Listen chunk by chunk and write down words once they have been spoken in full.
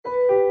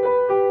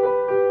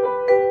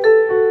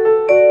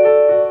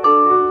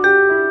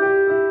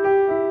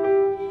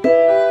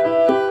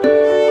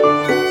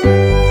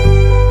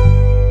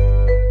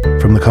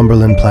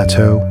Cumberland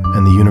Plateau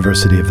and the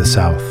University of the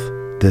South,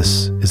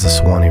 this is the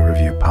Sewanee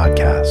Review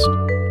podcast.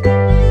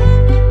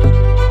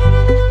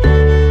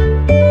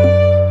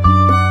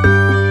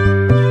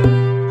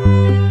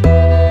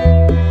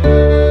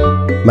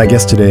 My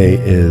guest today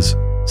is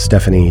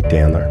Stephanie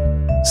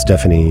Danler.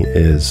 Stephanie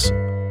is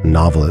a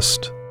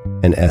novelist,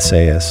 an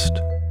essayist,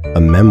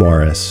 a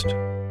memoirist,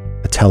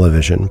 a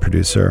television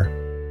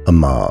producer, a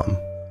mom.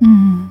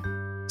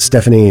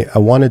 Stephanie, I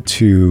wanted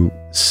to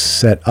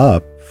set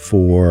up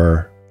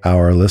for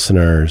our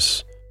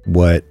listeners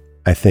what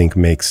I think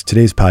makes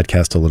today's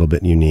podcast a little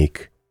bit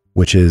unique,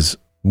 which is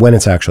when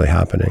it's actually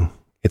happening.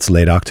 It's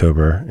late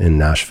October in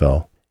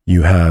Nashville.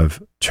 You have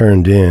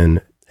turned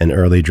in an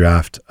early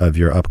draft of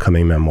your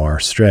upcoming memoir,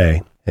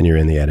 Stray, and you're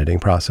in the editing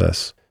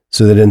process.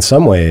 So that in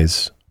some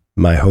ways,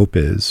 my hope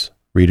is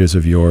readers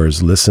of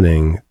yours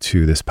listening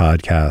to this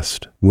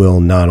podcast will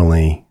not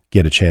only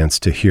get a chance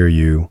to hear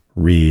you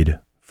read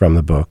from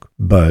the book,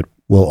 but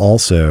will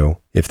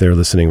also, if they're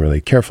listening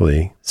really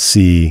carefully,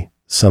 see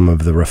some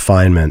of the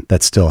refinement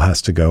that still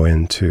has to go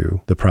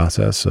into the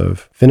process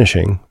of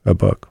finishing a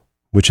book,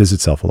 which is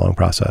itself a long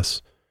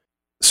process.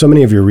 So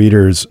many of your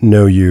readers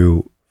know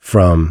you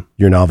from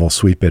your novel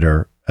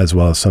Sweetbitter, as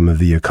well as some of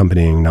the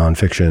accompanying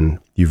nonfiction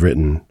you've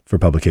written for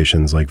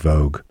publications like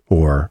Vogue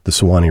or the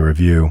Sewanee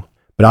Review.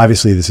 But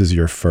obviously this is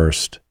your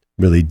first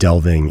really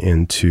delving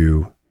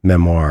into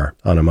memoir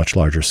on a much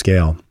larger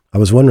scale. I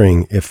was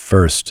wondering if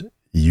first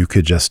you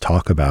could just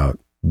talk about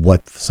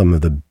what some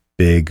of the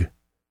big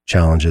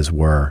challenges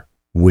were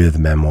with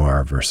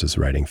memoir versus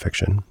writing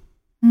fiction.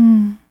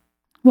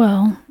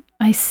 Well,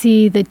 I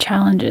see the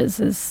challenges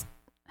as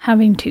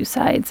having two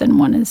sides, and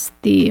one is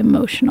the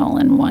emotional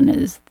and one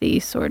is the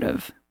sort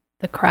of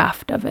the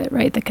craft of it,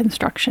 right? The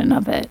construction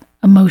of it.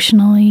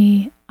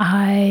 Emotionally,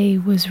 I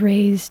was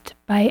raised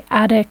by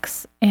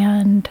addicts,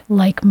 and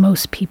like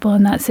most people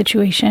in that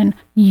situation,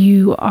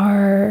 you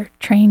are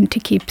trained to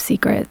keep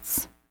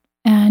secrets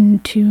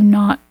and to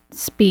not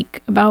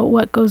speak about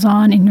what goes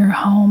on in your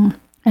home.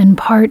 And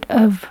part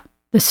of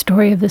the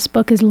story of this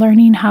book is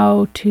learning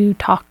how to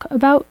talk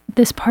about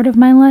this part of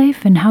my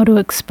life and how to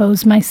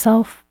expose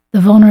myself,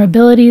 the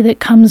vulnerability that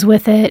comes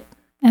with it,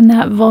 and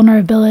that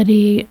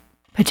vulnerability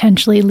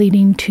potentially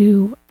leading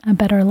to a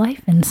better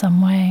life in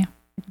some way.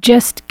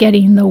 Just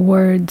getting the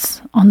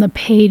words on the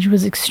page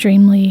was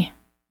extremely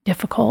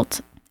difficult.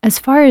 As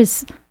far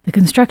as the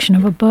construction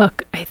of a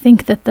book, I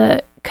think that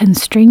the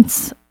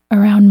constraints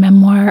around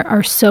memoir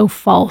are so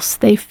false.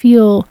 They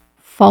feel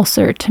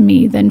falser to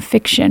me than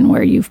fiction,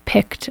 where you've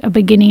picked a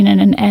beginning and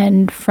an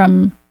end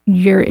from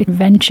your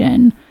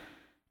invention.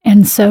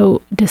 And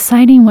so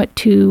deciding what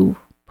to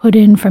put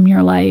in from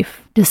your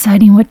life,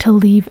 deciding what to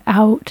leave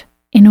out,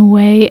 in a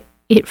way,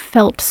 it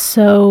felt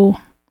so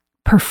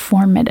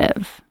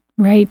performative,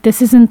 right?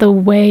 This isn't the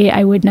way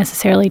I would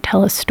necessarily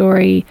tell a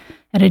story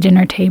at a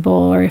dinner table,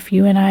 or if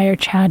you and I are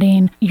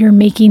chatting. You're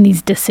making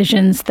these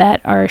decisions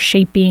that are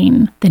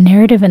shaping the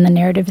narrative, and the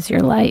narrative is your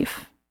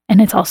life.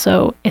 And it's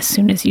also, as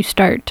soon as you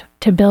start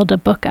to build a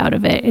book out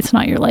of it, it's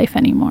not your life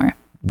anymore.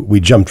 We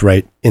jumped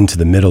right into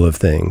the middle of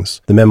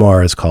things. The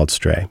memoir is called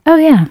Stray. Oh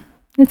yeah,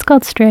 it's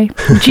called Stray.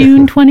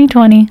 June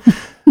 2020.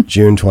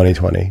 June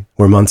 2020.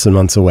 We're months and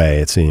months away,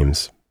 it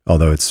seems,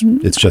 although it's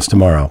just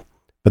tomorrow.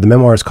 But the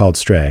memoir is called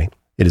Stray.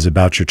 It is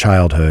about your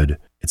childhood.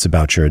 It's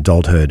about your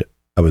adulthood.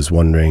 I was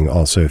wondering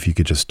also if you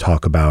could just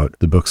talk about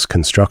the book's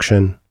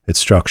construction, its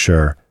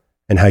structure,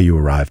 and how you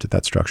arrived at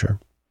that structure.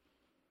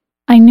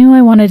 I knew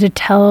I wanted to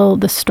tell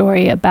the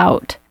story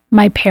about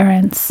my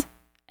parents,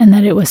 and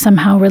that it was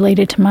somehow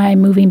related to my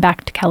moving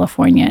back to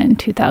California in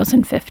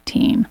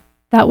 2015.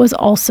 That was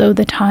also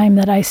the time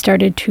that I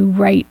started to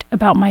write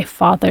about my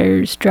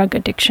father's drug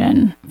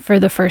addiction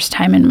for the first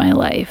time in my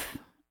life.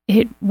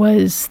 It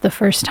was the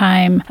first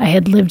time I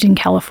had lived in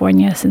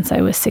California since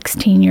I was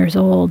 16 years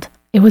old.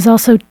 It was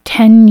also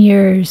 10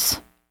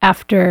 years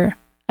after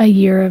a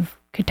year of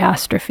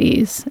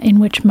catastrophes in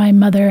which my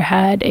mother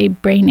had a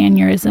brain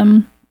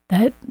aneurysm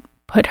that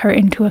put her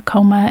into a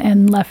coma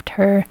and left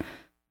her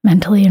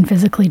mentally and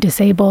physically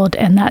disabled.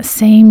 And that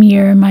same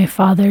year, my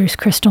father's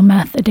crystal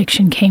meth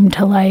addiction came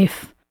to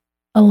life,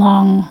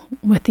 along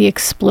with the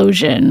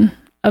explosion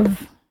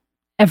of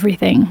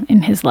everything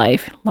in his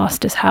life.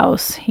 Lost his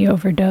house, he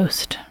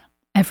overdosed.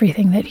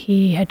 Everything that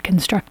he had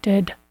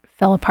constructed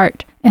fell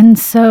apart. And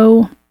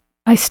so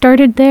I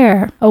started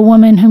there, a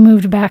woman who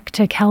moved back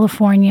to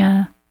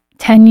California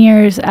 10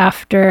 years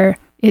after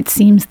it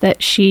seems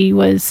that she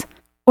was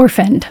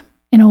orphaned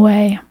in a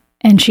way.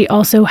 And she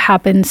also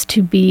happens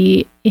to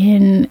be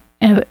in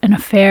an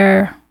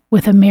affair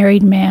with a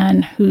married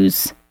man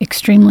who's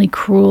extremely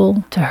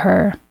cruel to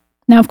her.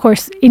 Now, of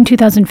course, in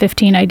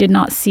 2015, I did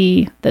not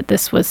see that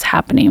this was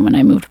happening when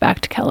I moved back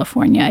to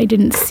California. I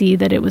didn't see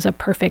that it was a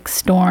perfect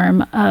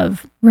storm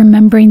of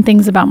remembering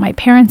things about my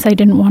parents I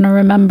didn't want to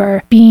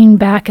remember, being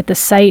back at the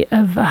site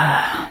of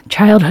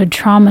childhood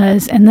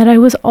traumas, and that I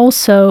was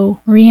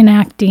also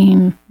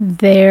reenacting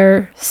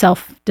their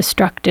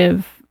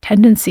self-destructive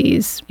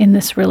tendencies in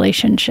this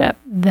relationship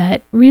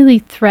that really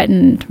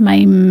threatened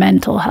my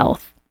mental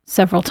health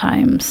several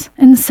times.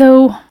 And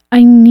so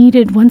I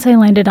needed, once I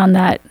landed on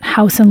that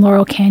house in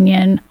Laurel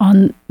Canyon,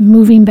 on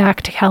moving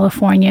back to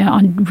California,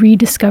 on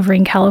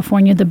rediscovering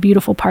California, the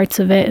beautiful parts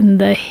of it and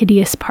the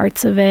hideous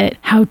parts of it,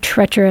 how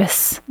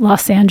treacherous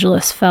Los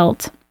Angeles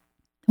felt.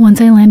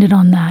 Once I landed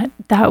on that,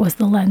 that was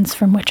the lens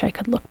from which I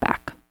could look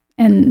back.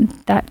 And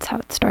that's how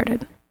it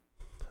started.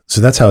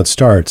 So that's how it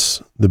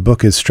starts. The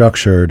book is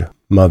structured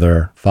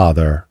mother,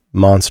 father,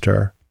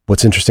 monster.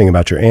 What's interesting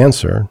about your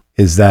answer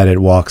is that it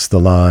walks the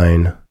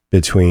line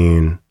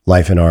between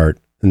life and art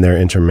and their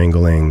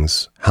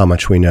interminglings, how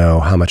much we know,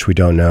 how much we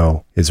don't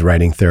know. Is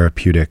writing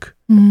therapeutic,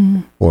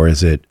 or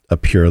is it a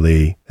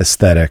purely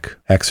aesthetic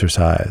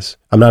exercise?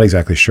 I'm not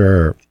exactly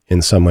sure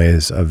in some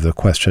ways of the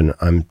question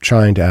I'm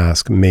trying to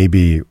ask.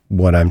 Maybe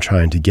what I'm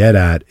trying to get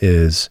at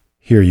is,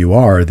 here you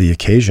are, the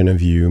occasion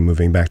of you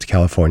moving back to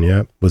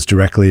California was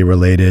directly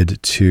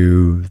related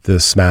to the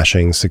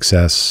smashing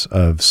success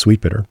of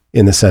Sweetbitter,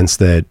 in the sense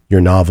that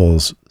your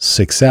novel's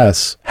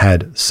success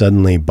had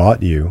suddenly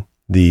bought you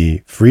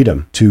the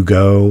freedom to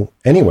go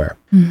anywhere.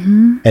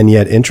 Mm-hmm. And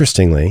yet,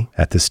 interestingly,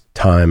 at this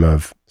time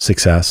of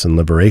success and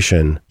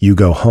liberation, you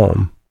go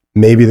home.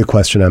 Maybe the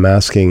question I'm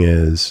asking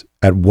is,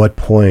 at what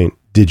point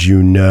did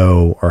you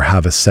know or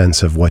have a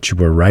sense of what you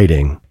were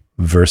writing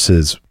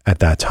versus at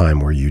that time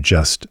were you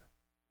just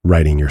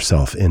writing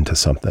yourself into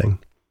something?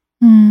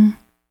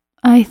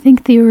 I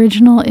think the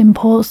original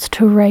impulse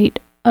to write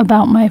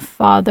about my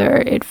father,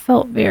 it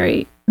felt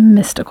very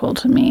mystical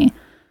to me.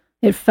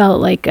 It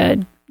felt like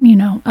a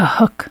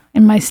hook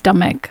in my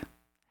stomach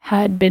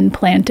had been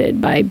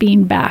planted by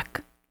being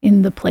back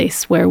in the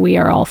place where we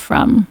are all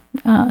from,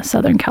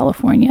 Southern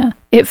California.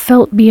 It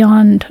felt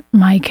beyond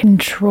my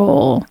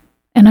control.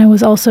 And I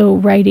was also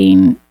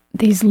writing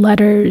these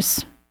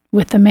letters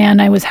with the man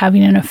I was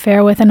having an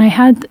affair with, and I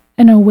had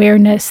an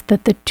awareness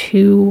that the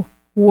two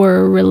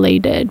were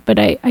related. But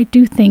I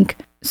do think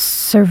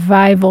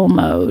survival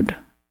mode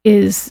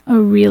is a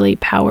really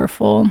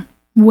powerful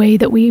way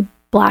that we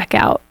black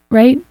out,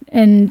 right?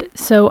 And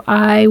so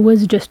I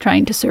was just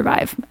trying to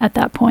survive at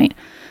that point.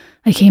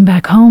 I came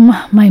back home.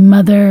 My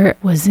mother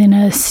was in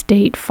a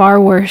state far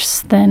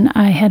worse than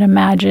I had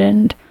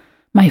imagined.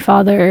 My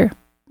father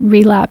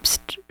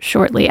relapsed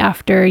shortly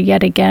after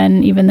yet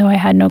again, even though I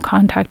had no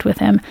contact with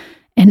him.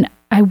 And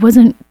I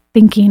wasn't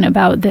thinking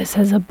about this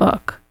as a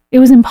book. It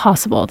was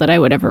impossible that I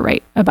would ever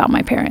write about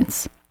my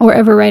parents or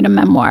ever write a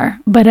memoir.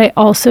 But I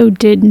also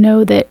did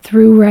know that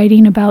through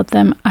writing about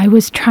them, I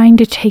was trying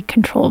to take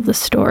control of the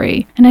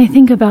story. And I've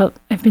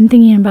been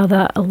thinking about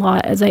that a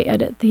lot as I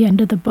edit the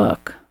end of the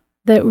book,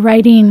 that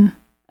writing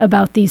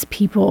about these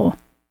people,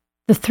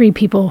 the three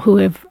people who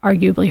have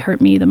arguably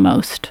hurt me the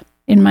most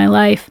in my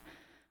life,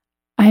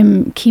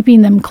 I'm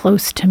keeping them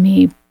close to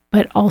me,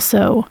 but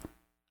also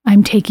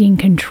I'm taking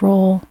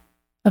control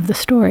of the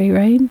story,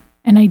 right?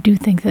 And I do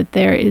think that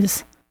there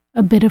is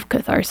a bit of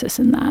catharsis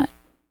in that.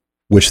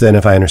 Which then,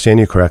 if I understand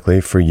you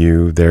correctly, for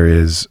you, there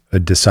is a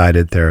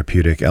decided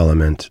therapeutic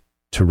element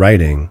to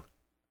writing.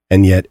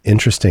 And yet,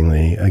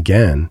 interestingly,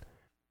 again,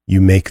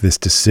 you make this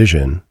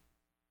decision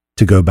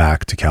to go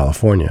back to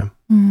California.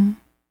 Mm.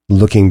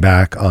 Looking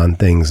back on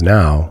things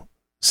now,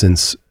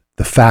 since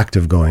the fact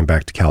of going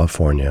back to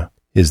California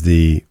is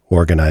the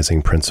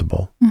organizing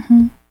principle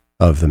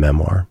of the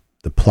memoir.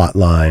 The plot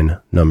line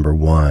number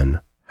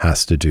one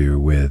has to do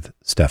with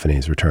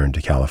Stephanie's return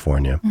to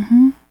California,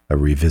 a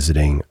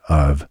revisiting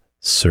of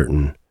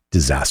certain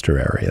disaster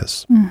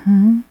areas.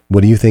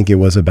 What do you think it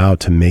was about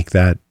to make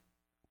that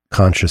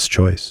conscious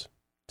choice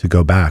to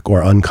go back,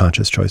 or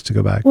unconscious choice to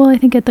go back? Well, I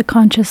think at the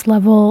conscious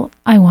level,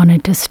 I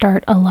wanted to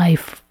start a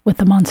life with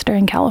the monster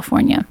in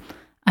California.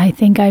 I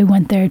think I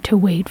went there to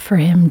wait for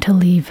him to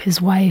leave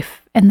his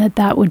wife, and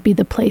that would be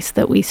the place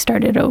that we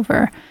started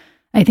over.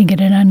 I think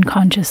at an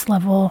unconscious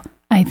level,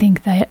 I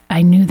think that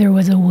I knew there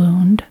was a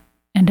wound.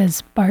 And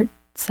as Bart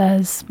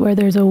says, where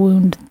there's a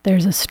wound,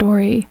 there's a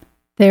story.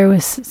 There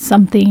was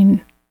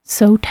something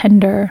so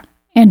tender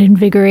and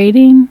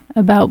invigorating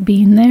about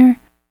being there.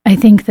 I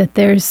think that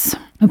there's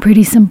a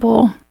pretty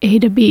simple A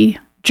to B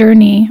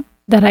journey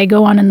that I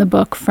go on in the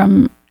book,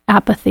 from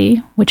apathy,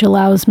 which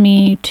allows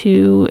me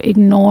to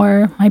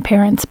ignore my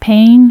parents'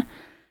 pain,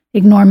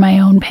 ignore my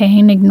own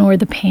pain, ignore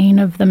the pain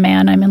of the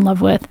man I'm in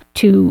love with,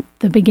 to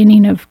the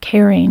beginning of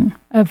caring,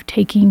 of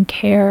taking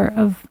care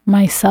of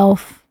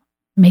myself,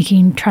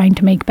 trying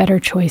to make better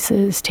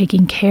choices,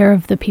 taking care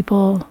of the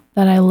people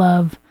that I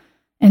love.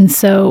 And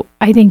so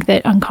I think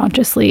that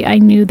unconsciously I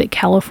knew that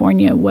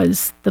California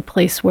was the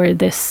place where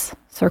this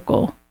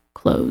circle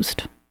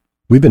closed.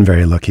 We've been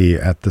very lucky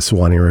at the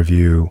Sewanee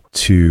Review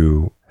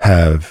to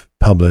have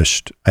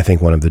published, I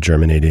think, one of the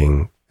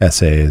germinating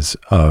essays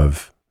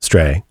of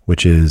Stray,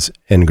 which is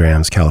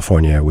Engram's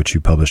California, which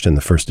you published in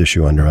the first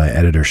issue under my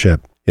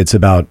editorship. It's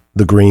about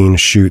the green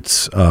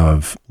shoots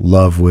of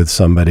love with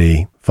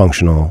somebody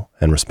functional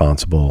and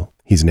responsible.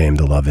 He's named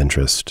the love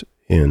interest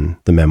in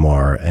the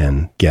memoir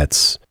and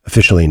gets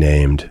officially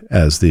named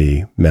as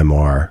the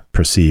memoir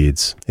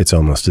proceeds. It's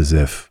almost as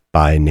if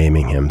by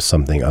naming him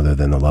something other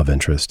than the love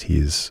interest.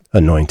 He's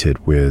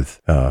anointed with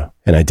an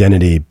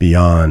identity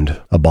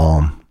beyond a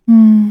balm.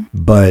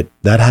 But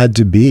that had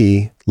to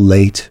be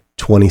late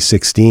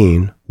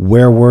 2016.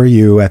 Where were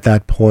you at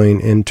that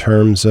point in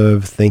terms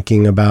of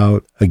thinking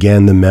about,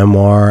 again, the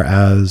memoir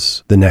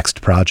as the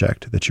next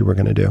project that you were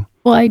going to do?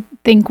 Well, I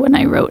think when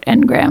I wrote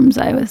Engrams,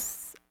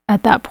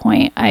 at that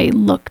point, I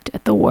looked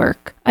at the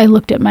work. I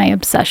looked at my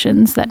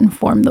obsessions that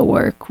inform the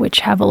work, which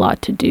have a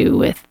lot to do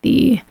with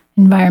the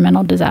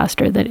environmental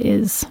disaster that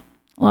is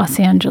Los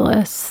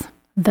Angeles,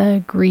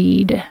 the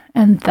greed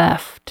and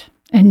theft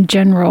and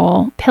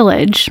general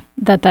pillage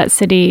that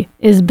city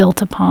is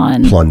built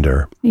upon.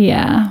 Plunder.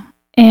 Yeah.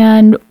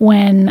 And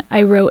when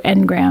I wrote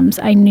Engrams,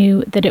 I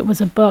knew that it was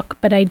a book,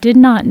 but I did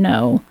not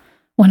know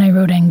when I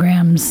wrote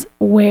Engrams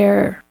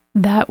where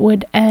that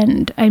would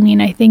end. I mean,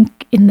 I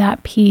think in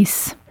that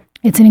piece,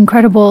 it's an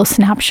incredible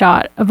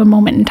snapshot of a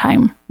moment in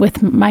time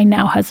with my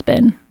now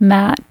husband,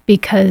 Matt,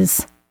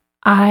 because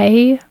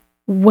I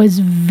was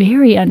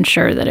very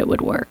unsure that it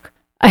would work.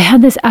 I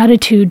had this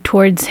attitude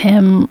towards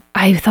him.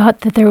 I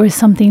thought that there was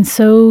something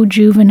so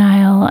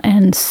juvenile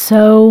and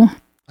so...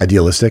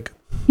 Idealistic?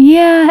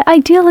 Yeah,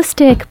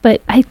 idealistic,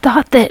 but I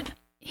thought that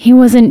he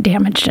wasn't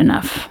damaged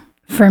enough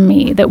for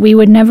me, that we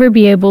would never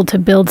be able to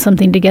build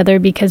something together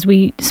because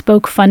we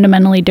spoke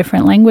fundamentally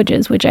different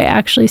languages, which I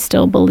actually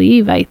still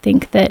believe. I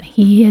think that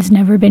he has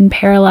never been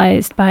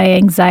paralyzed by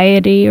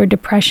anxiety or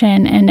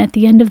depression. And at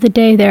the end of the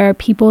day, there are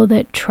people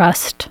that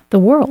trust the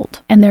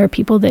world and there are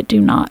people that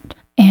do not.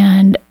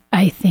 And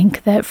I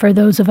think that for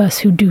those of us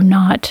who do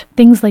not,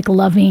 things like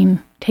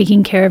loving,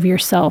 taking care of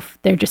yourself,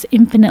 they're just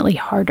infinitely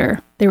harder.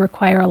 They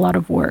require a lot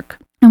of work.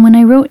 And when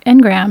I wrote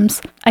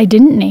Engrams, I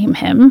didn't name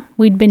him.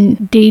 We'd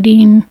been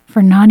dating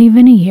for not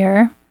even a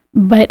year,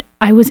 but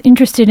I was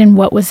interested in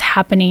what was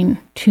happening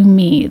to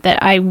me,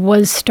 that I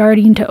was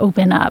starting to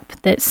open up,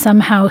 that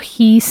somehow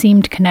he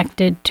seemed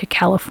connected to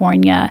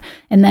California,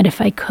 and that if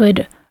I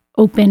could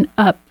open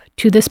up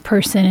to this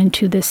person and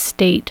to this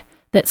state,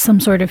 that some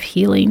sort of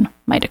healing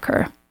might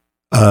occur.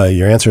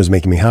 Your answer is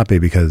making me happy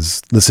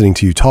because listening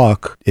to you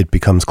talk, it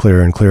becomes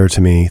clearer and clearer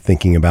to me,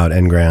 thinking about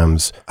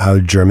Engrams, how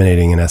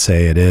germinating an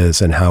essay it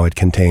is and how it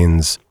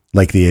contains,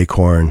 like the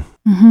acorn,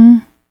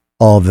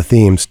 all of the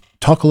themes.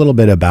 Talk a little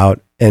bit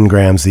about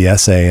Engrams, the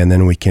essay, and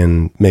then we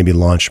can maybe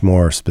launch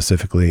more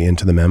specifically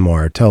into the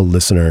memoir. Tell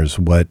listeners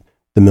what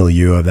the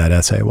milieu of that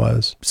essay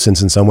was,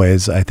 since in some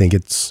ways I think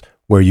it's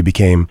where you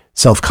became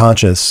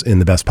self-conscious in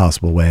the best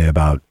possible way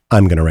about,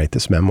 I'm going to write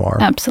this memoir.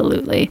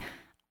 Absolutely.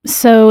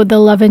 So the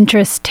love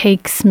interest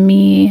takes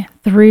me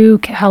through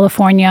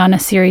California on a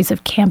series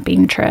of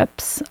camping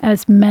trips,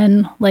 as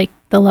men like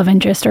the love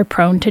interest are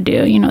prone to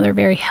do. You know, they're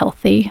very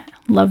healthy,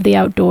 love the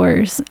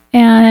outdoors.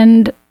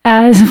 And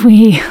as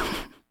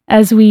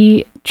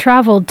we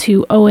traveled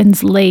to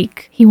Owens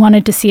Lake, he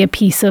wanted to see a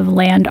piece of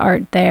land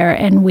art there,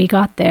 and we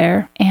got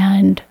there,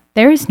 and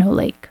there is no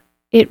lake.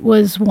 It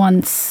was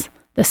once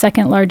the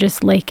second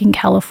largest lake in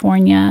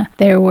California.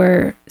 There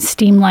were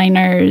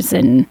steamliners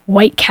and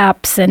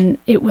whitecaps, and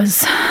it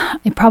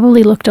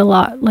probably looked a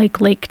lot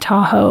like Lake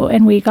Tahoe.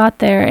 And we got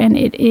there, and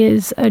it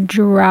is a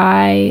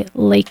dry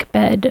lake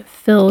bed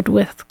filled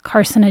with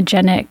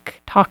carcinogenic,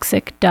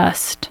 toxic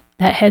dust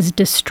that has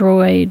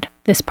destroyed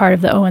this part of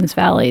the Owens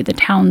Valley. The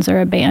towns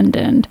are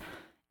abandoned.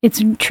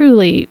 It's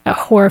truly a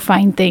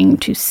horrifying thing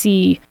to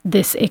see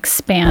this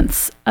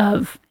expanse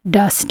of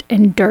dust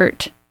and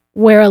dirt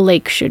where a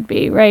lake should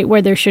be, right?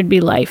 Where there should be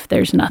life,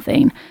 there's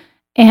nothing.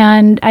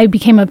 And I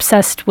became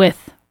obsessed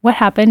with what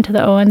happened to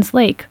the Owens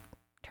Lake.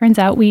 Turns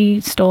out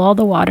we stole all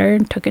the water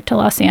and took it to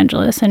Los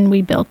Angeles, and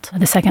we built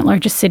the second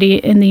largest city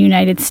in the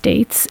United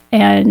States.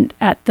 And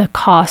at the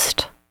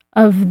cost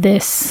of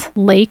this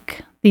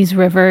lake, these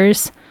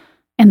rivers,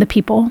 and the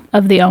people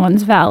of the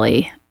Owens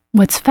Valley.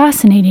 What's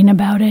fascinating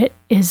about it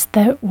is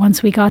that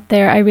once we got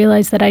there, I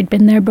realized that I'd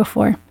been there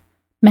before,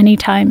 many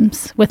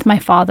times with my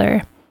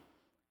father.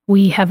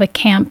 We have a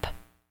camp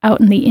out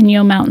in the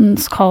Inyo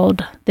Mountains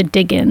called the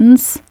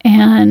Diggins,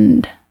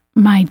 and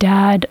my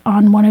dad,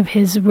 on one of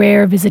his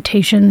rare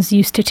visitations,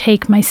 used to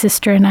take my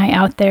sister and I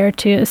out there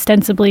to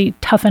ostensibly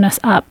toughen us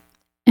up.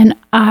 And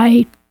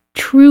I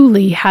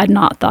truly had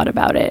not thought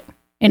about it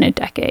in a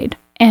decade.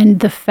 And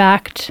the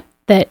fact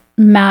that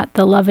Matt,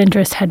 the love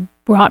interest, had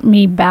brought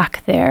me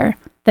back there,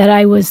 that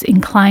I was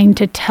inclined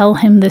to tell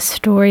him this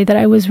story, that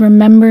I was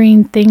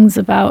remembering things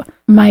about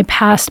my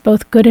past,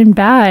 both good and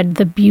bad,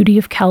 the beauty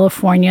of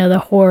California, the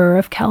horror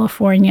of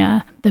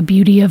California, the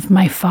beauty of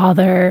my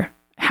father,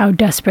 how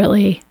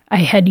desperately I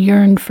had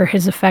yearned for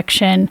his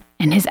affection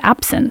and his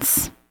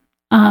absence,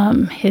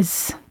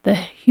 the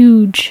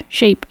huge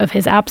shape of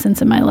his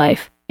absence in my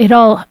life. It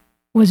all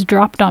was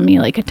dropped on me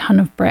like a ton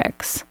of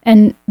bricks.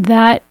 And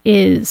that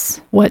is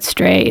what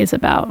Stray is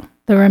about,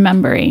 the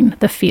remembering,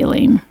 the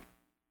feeling.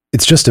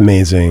 It's just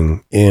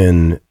amazing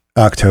in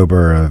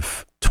October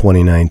of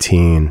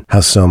 2019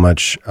 how so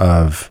much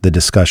of the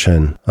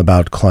discussion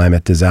about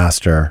climate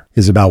disaster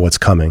is about what's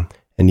coming.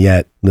 And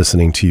yet,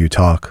 listening to you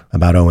talk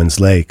about Owens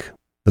Lake,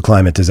 the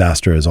climate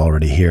disaster is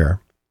already here.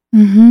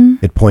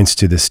 It points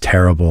to this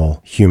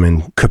terrible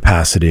human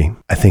capacity.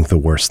 I think the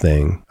worst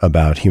thing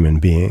about human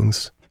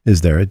beings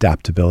is their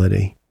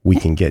adaptability. We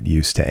can get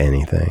used to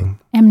anything.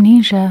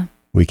 Amnesia.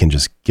 We can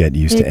just get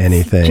used to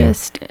anything.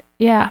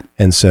 Yeah.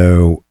 And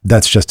so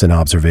that's just an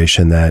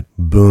observation that,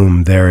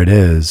 boom, there it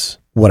is.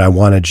 What I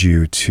wanted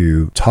you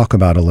to talk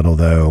about a little,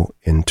 though,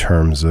 in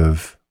terms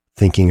of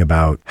thinking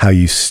about how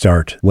you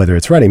start, whether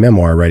it's writing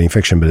memoir or writing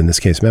fiction, but in this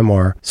case,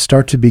 memoir,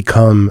 start to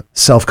become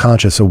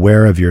self-conscious,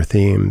 aware of your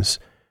themes.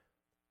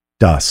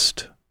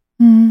 Dust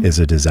is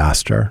a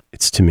disaster.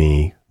 It's, to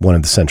me, one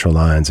of the central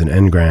lines in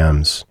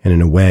Engrams, and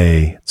in a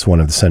way, it's one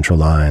of the central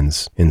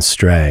lines in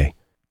Stray.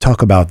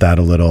 Talk about that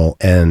a little,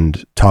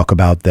 and talk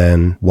about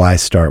then why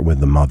start with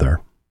the mother.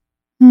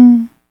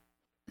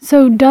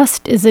 So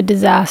dust is a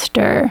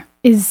disaster.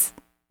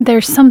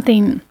 There's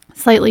something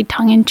slightly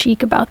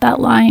tongue-in-cheek about that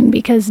line,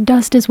 because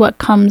dust is what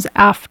comes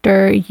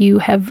after you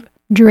have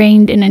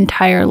drained an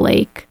entire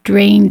lake,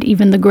 drained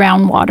even the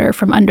groundwater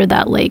from under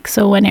that lake.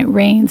 So when it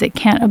rains, it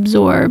can't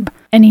absorb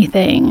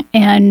anything.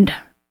 And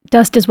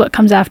dust is what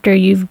comes after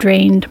you've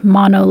drained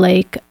Mono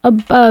Lake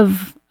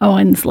above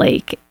Owens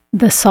Lake.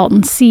 The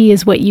Salton Sea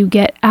is what you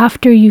get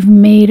after you've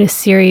made a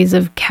series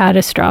of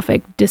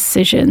catastrophic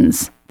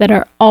decisions that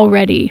are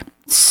already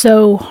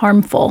so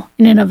harmful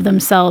in and of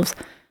themselves.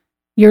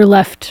 You're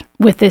left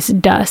with this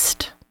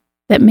dust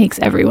that makes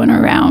everyone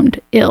around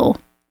ill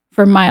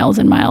for miles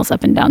and miles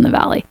up and down the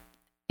valley.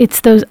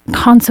 It's those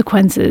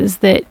consequences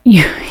that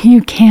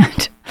you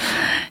can't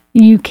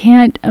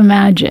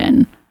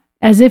imagine,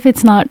 as if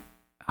it's not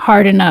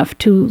hard enough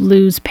to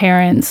lose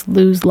parents,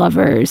 lose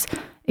lovers,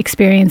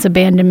 experience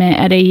abandonment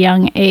at a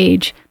young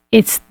age.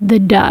 It's the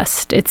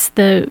dust. It's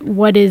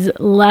what is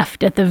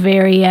left at the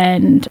very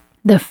end,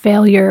 the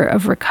failure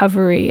of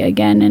recovery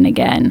again and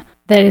again,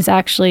 that is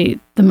actually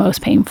the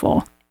most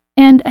painful.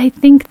 And I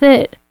think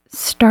that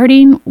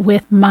starting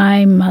with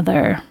my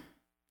mother,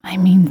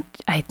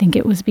 I think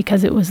it was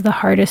because it was the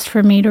hardest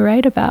for me to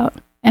write about.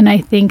 And I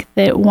think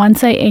that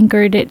once I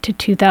anchored it to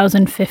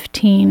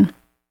 2015,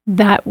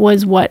 that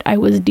was what I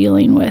was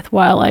dealing with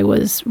while I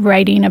was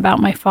writing about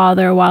my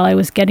father, while I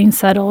was getting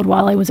settled,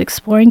 while I was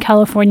exploring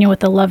California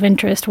with a love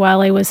interest,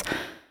 while I was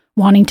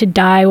wanting to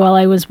die, while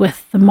I was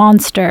with the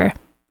monster.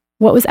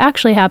 What was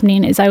actually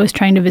happening is I was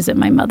trying to visit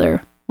my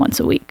mother once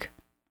a week.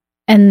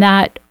 And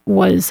that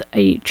was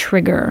a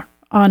trigger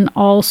on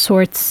all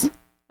sorts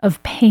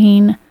of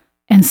pain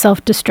and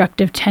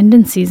self-destructive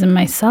tendencies in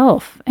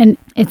myself. And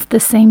it's the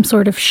same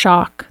sort of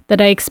shock that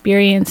I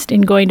experienced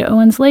in going to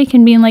Owens Lake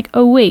and being like,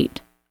 oh,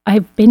 wait,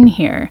 I've been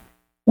here.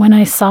 When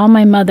I saw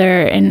my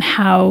mother and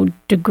how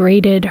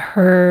degraded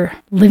her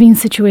living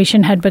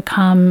situation had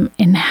become,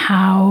 and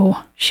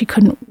how she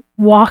couldn't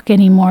walk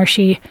anymore,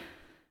 she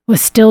was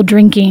still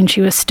drinking,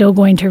 she was still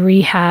going to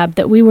rehab,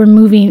 that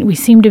we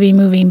seemed to be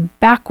moving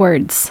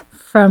backwards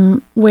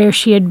from where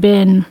she had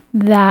been,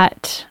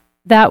 that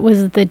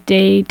was the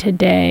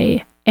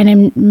day-to-day, and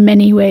in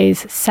many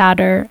ways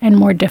sadder and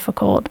more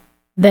difficult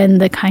than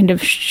the kind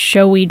of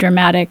showy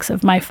dramatics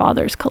of my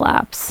father's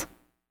collapse.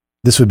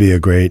 This would be a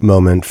great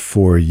moment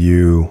for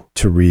you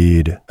to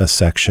read a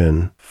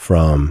section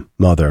from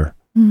Mother,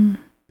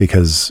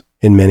 because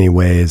in many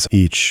ways,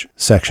 each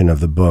section of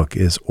the book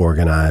is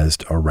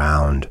organized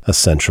around a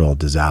central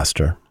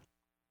disaster.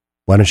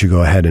 Why don't you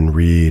go ahead and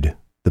read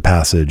the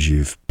passage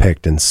you've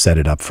picked and set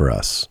it up for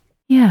us?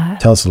 Yeah.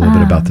 Tell us a little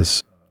bit about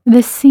this.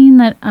 This scene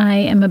that I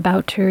am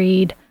about to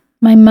read,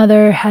 my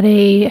mother had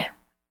a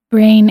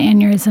brain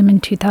aneurysm in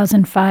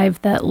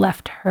 2005 that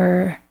left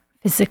her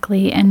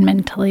physically and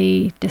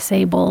mentally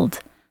disabled.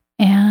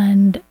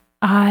 And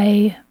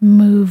I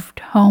moved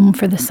home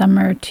for the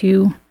summer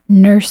to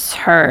nurse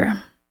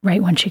her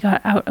right when she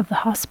got out of the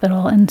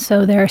hospital. And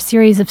so there are a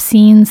series of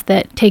scenes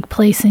that take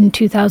place in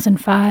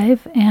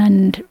 2005,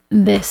 and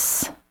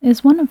this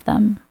is one of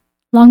them.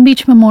 Long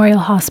Beach Memorial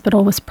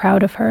Hospital was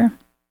proud of her.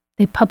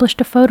 They published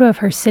a photo of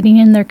her sitting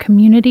in their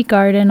community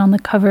garden on the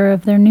cover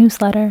of their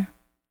newsletter.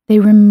 They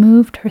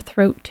removed her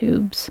throat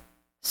tubes,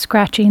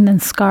 scratching then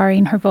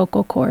scarring her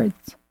vocal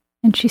cords.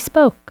 And she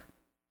spoke.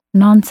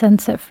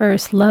 Nonsense at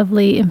first,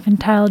 lovely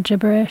infantile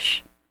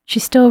gibberish.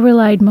 She still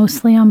relied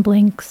mostly on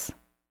blinks.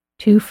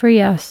 2 for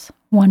yes,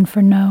 1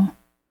 for no.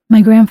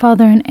 My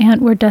grandfather and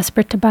aunt were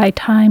desperate to buy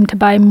time, to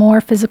buy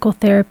more physical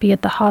therapy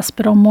at the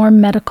hospital, more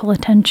medical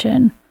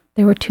attention.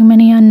 There were too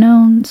many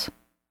unknowns.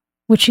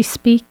 Would she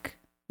speak?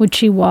 Would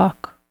she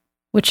walk?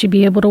 Would she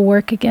be able to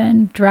work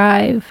again,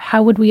 drive?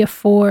 How would we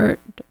afford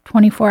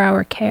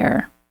 24-hour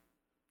care?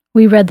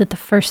 We read that the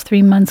first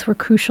 3 months were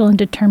crucial in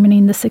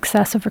determining the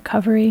success of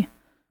recovery.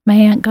 My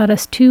aunt got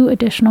us 2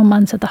 additional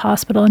months at the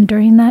hospital, and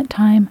during that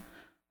time,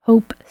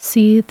 hope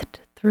seethed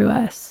through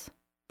us.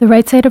 The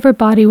right side of her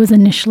body was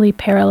initially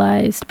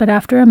paralyzed, but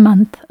after a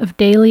month of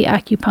daily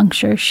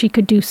acupuncture, she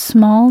could do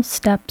small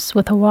steps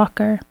with a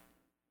walker.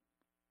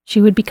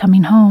 She would be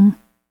coming home.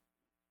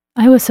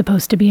 I was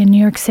supposed to be in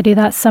New York City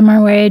that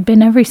summer, where I had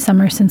been every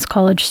summer since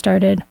college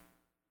started.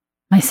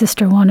 My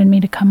sister wanted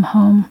me to come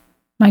home.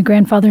 My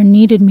grandfather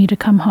needed me to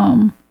come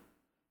home.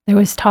 There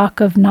was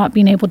talk of not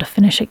being able to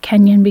finish at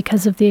Kenyon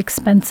because of the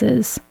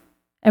expenses.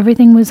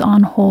 Everything was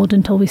on hold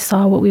until we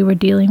saw what we were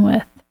dealing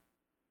with.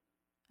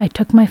 I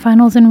took my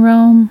finals in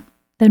Rome,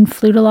 then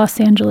flew to Los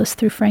Angeles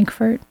through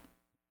Frankfurt.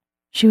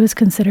 She was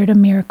considered a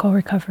miracle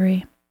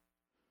recovery.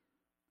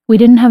 We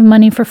didn't have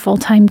money for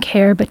full-time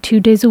care, but 2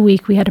 days a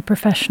week we had a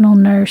professional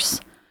nurse.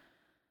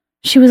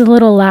 She was a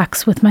little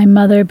lax with my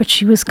mother, but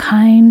she was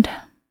kind.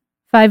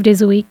 5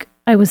 days a week,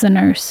 I was a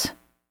nurse,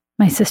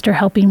 my sister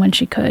helping when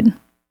she could.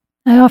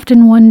 I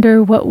often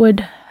wonder what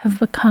would have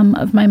become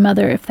of my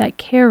mother if that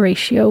care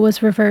ratio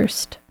was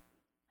reversed.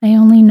 I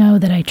only know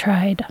that I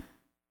tried.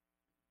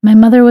 My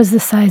mother was the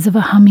size of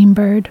a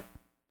hummingbird.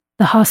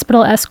 The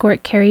hospital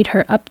escort carried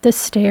her up the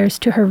stairs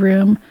to her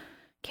room,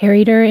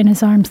 carried her in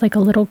his arms like a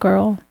little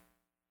girl.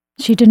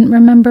 She didn't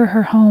remember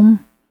her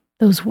home,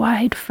 those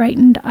wide,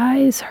 frightened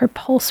eyes, her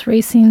pulse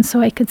racing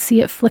so I could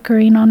see it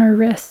flickering on her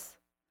wrists.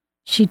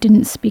 She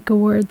didn't speak a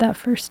word that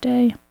first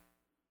day.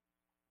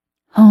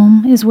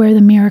 Home is where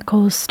the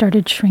miracles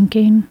started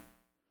shrinking.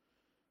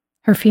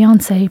 Her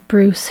fiancé,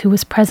 Bruce, who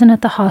was present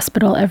at the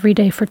hospital every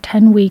day for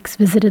 10 weeks,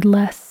 visited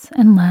less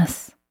and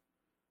less.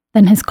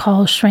 Then his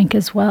calls shrank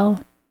as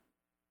well.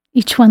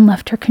 Each one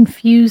left her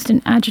confused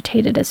and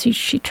agitated as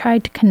she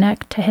tried to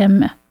connect to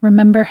him,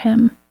 remember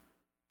him.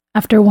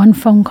 After one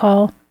phone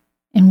call,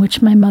 in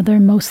which my mother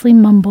mostly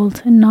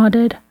mumbled and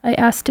nodded, I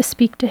asked to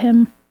speak to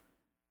him.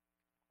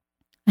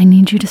 "I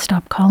need you to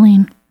stop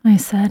calling," I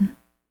said.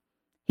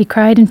 He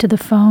cried into the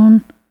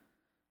phone.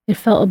 It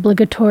felt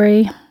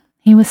obligatory.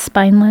 He was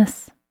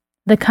spineless,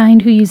 the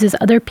kind who uses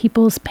other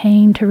people's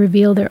pain to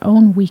reveal their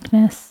own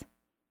weakness.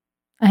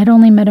 I had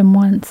only met him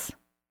once.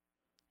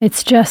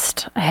 "It's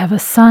just, I have a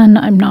son,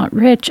 I'm not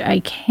rich,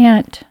 I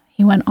can't."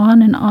 He went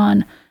on and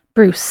on.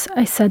 "Bruce,"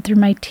 I said through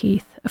my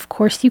teeth, "of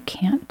course you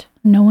can't.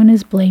 No one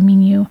is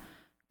blaming you.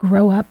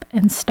 Grow up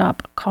and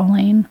stop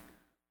calling.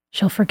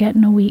 She'll forget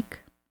in a week."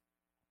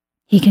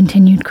 He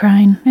continued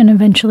crying, and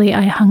eventually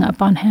I hung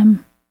up on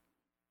him.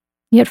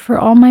 Yet for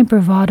all my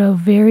bravado,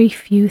 very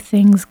few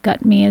things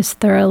gut me as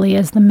thoroughly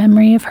as the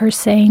memory of her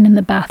saying in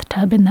the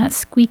bathtub in that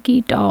squeaky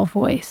doll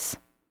voice,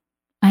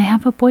 "I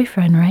have a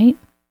boyfriend, right?"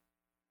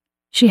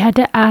 She had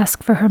to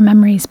ask for her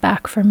memories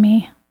back from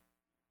me.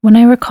 When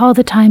I recall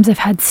the times I've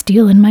had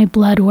steel in my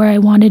blood where I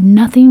wanted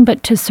nothing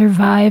but to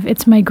survive,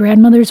 it's my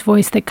grandmother's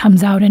voice that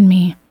comes out in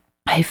me.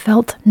 I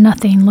felt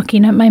nothing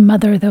looking at my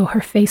mother, though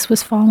her face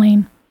was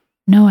falling.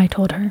 "No," I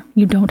told her,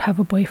 "you don't have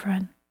a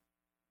boyfriend."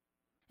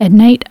 At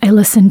night, I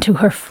listened to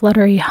her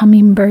fluttery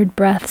hummingbird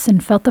breaths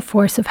and felt the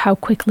force of how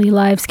quickly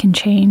lives can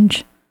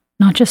change,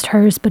 not just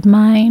hers, but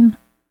mine.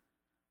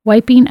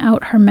 Wiping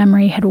out her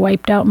memory had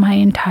wiped out my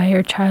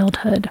entire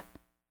childhood.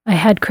 I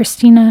had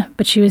Christina,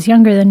 but she was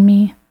younger than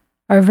me.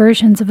 Our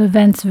versions of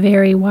events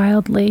vary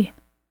wildly.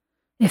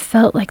 It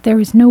felt like there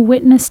was no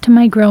witness to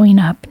my growing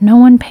up, no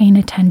one paying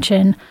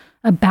attention.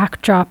 A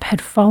backdrop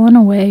had fallen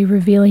away,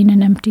 revealing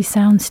an empty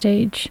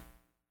soundstage.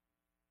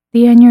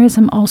 The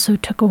aneurysm also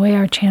took away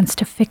our chance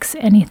to fix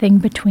anything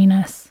between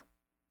us.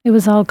 It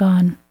was all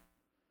gone.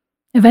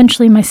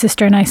 Eventually, my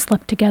sister and I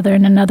slept together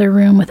in another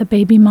room with a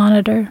baby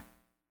monitor.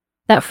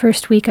 That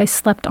first week, I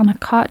slept on a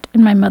cot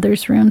in my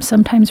mother's room,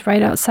 sometimes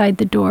right outside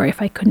the door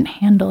if I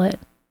couldn't handle it.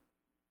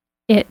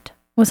 It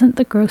wasn't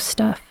the gross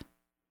stuff.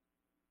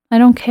 I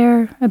don't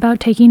care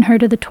about taking her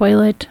to the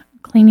toilet,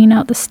 cleaning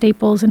out the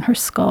staples in her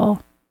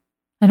skull.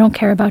 I don't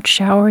care about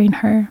showering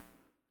her,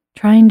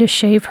 trying to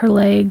shave her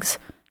legs,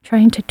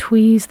 trying to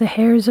tweeze the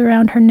hairs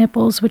around her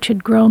nipples, which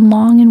had grown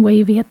long and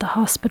wavy at the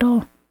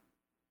hospital.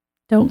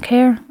 Don't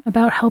care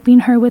about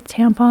helping her with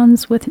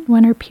tampons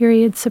when her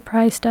period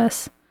surprised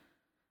us.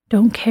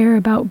 Don't care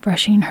about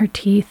brushing her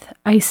teeth,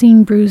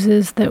 icing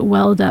bruises that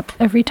welled up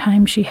every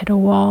time she hit a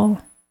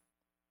wall.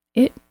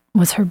 It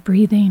was her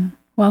breathing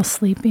while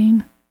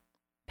sleeping,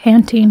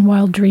 panting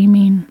while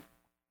dreaming.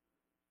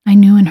 I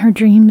knew in her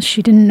dreams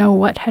she didn't know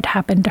what had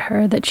happened to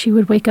her, that she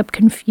would wake up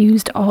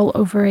confused all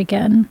over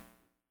again.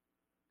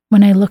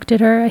 When I looked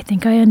at her, I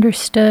think I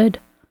understood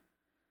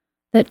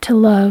that to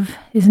love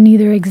is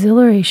neither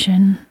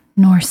exhilaration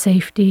nor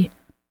safety,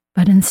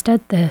 but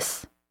instead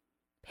this,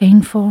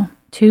 painful,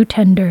 too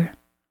tender,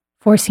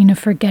 forcing a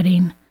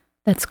forgetting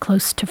that's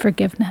close to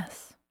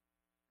forgiveness.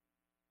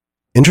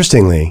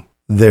 Interestingly,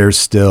 there's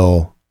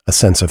still a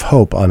sense of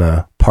hope on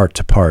a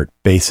part-to-part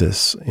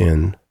basis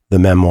in the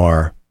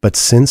memoir. But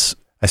since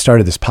I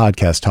started this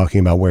podcast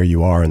talking about where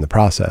you are in the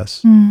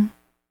process,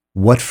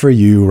 what for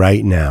you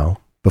right now,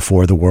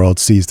 before the world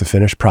sees the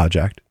finished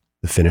project,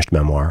 the finished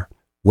memoir,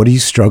 what are you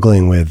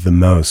struggling with the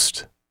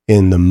most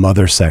in the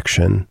mother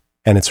section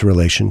and its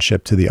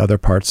relationship to the other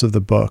parts of the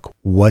book?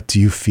 What do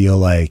you feel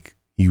like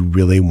you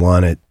really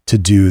want it to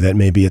do that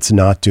maybe it's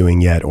not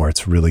doing yet, or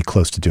it's really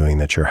close to doing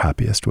that you're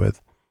happiest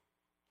with?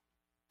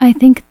 I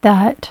think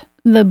that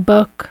the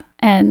book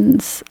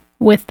ends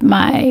with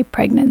my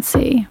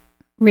pregnancy,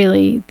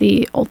 really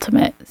the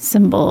ultimate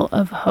symbol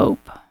of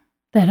hope,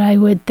 that I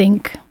would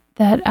think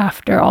that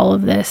after all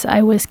of this,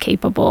 I was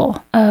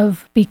capable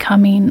of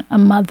becoming a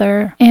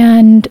mother.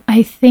 And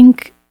I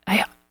think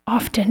I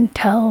often often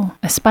tell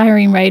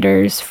aspiring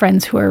writers,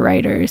 friends who are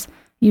writers,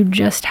 you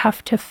just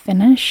have to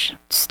finish.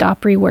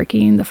 Stop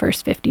reworking the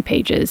first 50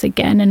 pages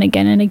again and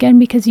again and again,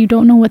 because you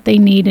don't know what they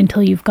need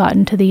until you've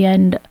gotten to the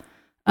end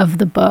of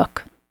the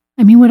book.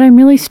 I mean, what I'm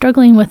really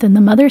struggling with in the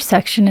mother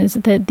section is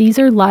that these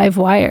are live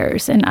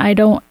wires, and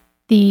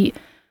the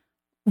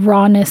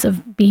rawness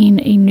of being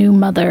a new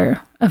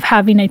mother, of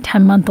having a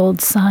 10-month-old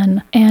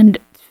son, and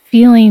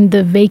feeling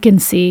the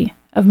vacancy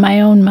of my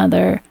own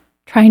mother,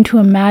 trying to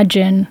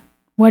imagine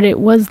what it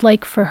was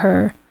like for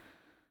her,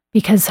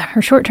 because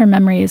her short-term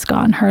memory is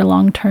gone, her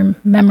long-term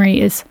memory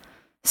is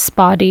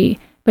spotty,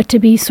 but to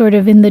be sort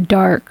of in the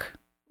dark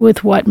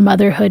with what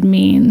motherhood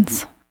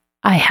means,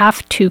 I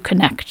have to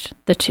connect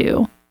the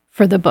two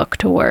for the book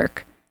to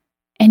work.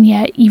 And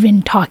yet,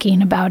 even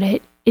talking about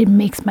it, it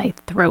makes my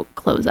throat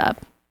close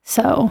up.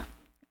 So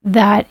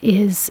that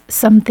is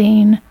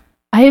something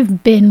I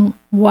have been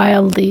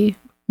wildly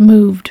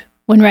moved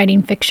when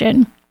writing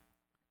fiction,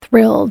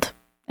 thrilled,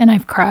 and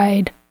I've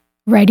cried.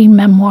 Writing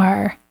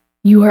memoir,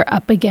 you are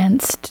up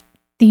against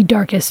the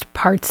darkest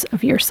parts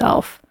of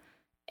yourself.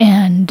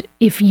 And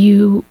if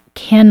you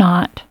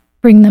cannot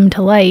bring them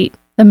to light,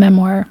 the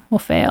memoir will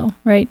fail,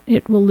 right?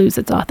 It will lose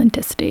its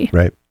authenticity.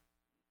 Right.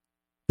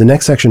 The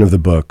next section of the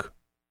book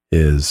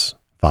is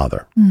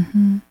father.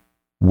 Mm-hmm.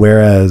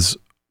 Whereas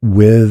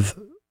with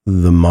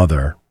the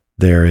mother,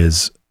 there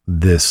is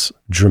this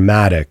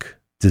dramatic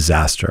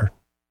disaster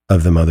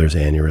of the mother's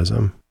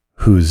aneurysm,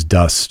 whose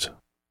dust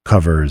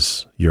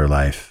covers your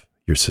life,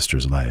 your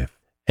sister's life,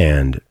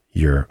 and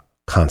you're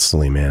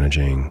constantly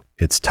managing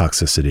its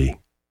toxicity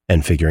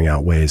and figuring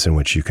out ways in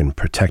which you can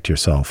protect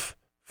yourself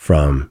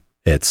from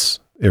its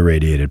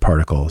irradiated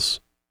particles.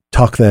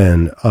 Talk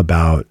then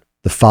about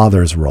the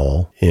father's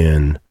role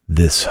in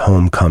this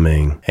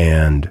homecoming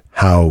and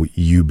how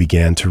you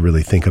began to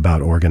really think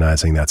about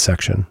organizing that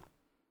section.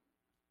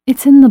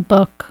 It's in the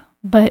book,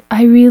 but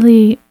I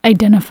really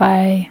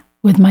identify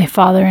with my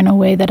father in a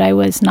way that I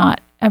was not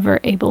ever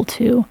able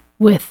to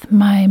with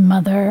my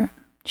mother.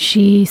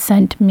 She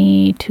sent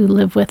me to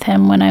live with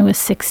him when I was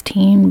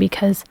 16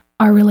 because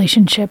our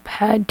relationship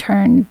had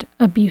turned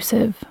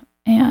abusive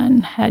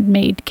and had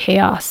made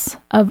chaos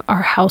of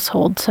our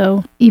household.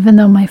 So even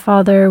though my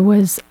father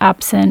was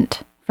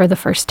absent for the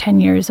first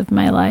 10 years of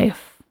my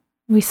life,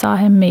 we saw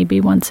him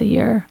maybe once a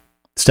year.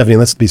 Stephanie,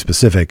 let's be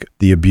specific.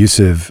 The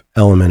abusive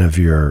element of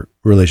your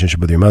relationship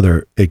with your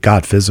mother, it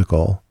got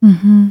physical.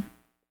 Mm-hmm.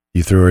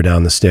 You threw her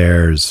down the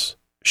stairs.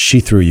 She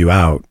threw you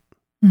out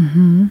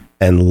mm-hmm.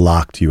 and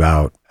locked you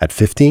out at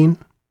 15.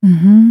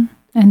 Mm-hmm.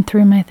 And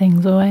threw my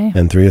things away.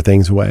 And threw your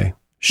things away.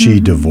 She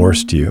mm-hmm.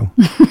 divorced you.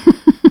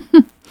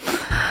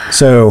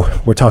 So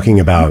we're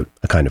talking about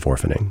a kind of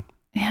orphaning.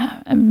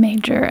 Yeah, a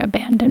major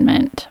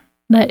abandonment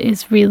that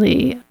is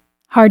really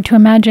hard to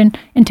imagine.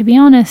 And to be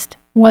honest,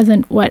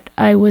 wasn't what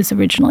I was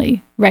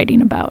originally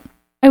writing about.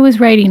 I was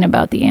writing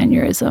about the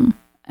aneurysm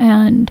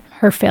and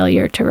her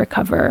failure to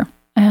recover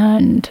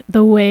and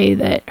the way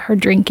that her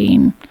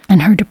drinking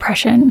and her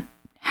depression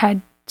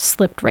had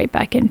slipped right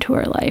back into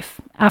her life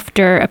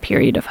after a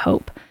period of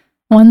hope.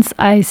 Once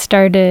I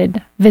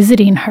started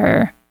visiting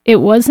her, it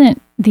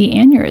wasn't the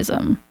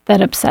aneurysm that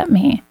upset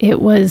me.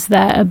 It was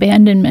that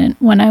abandonment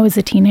when I was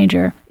a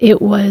teenager.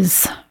 It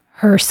was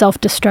her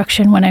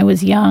self-destruction when I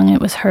was young.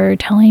 It was her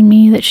telling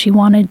me that she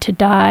wanted to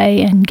die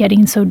and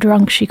getting so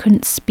drunk she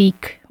couldn't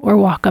speak or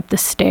walk up the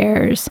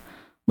stairs,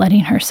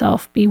 letting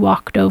herself be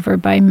walked over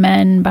by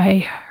men, by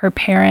her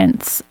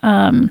parents.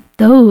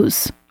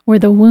 Those were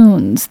the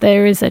wounds.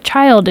 There is a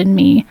child in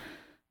me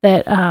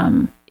that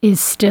is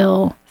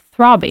still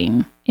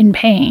throbbing in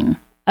pain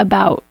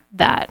about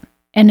that.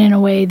 And in a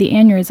way, the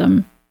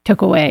aneurysm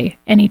took away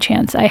any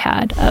chance I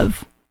had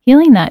of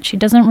healing that. She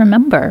doesn't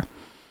remember.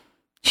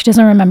 She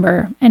doesn't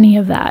remember any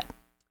of that.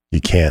 You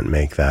can't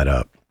make that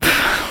up.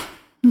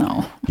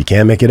 No. You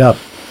can't make it up.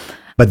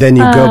 But then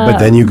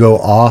you go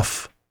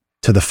off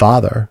to the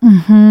father.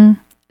 Mm-hmm.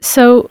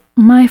 So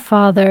my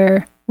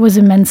father was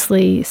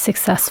immensely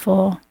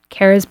successful,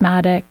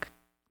 charismatic,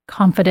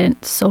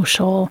 confident,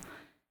 social.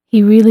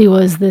 He really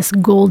was this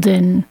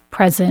golden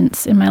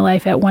presence in my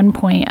life. At one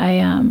point,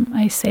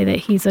 I say that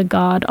he's a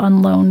god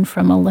on loan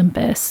from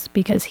Olympus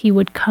because he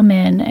would come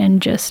in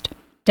and just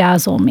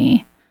dazzle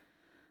me.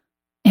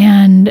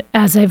 And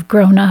as I've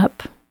grown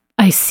up,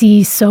 I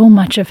see so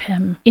much of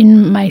him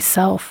in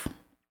myself.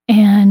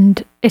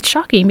 And it's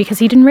shocking because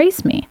he didn't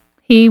raise me.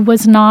 He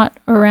was not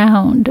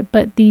around.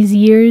 But these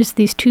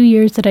 2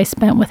 years that I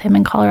spent with him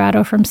in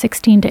Colorado from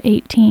 16 to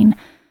 18,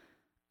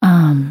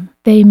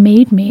 they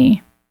made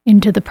me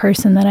into the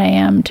person that I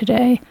am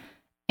today.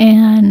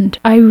 And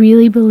I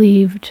really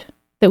believed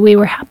that we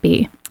were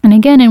happy. And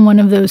again, in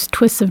one of those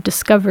twists of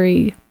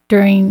discovery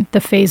during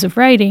the phase of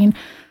writing,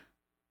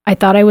 I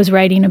thought I was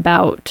writing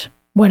about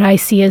what I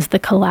see as the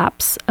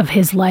collapse of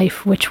his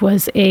life, which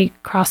was a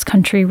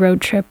cross-country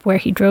road trip where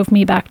he drove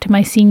me back to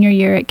my senior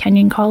year at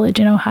Kenyon College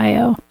in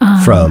Ohio.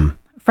 From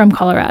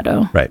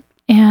Colorado. Right.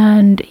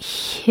 And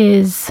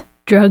his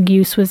drug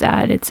use was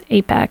at its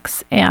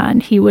apex,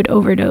 and he would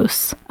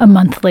overdose a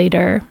month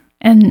later.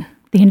 And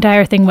the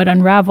entire thing would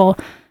unravel,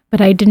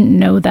 but I didn't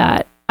know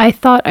that. I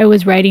thought I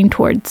was writing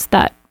towards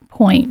that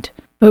point,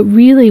 but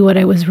really what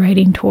I was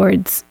writing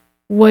towards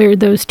were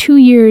those 2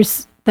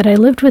 years that I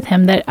lived with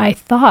him that I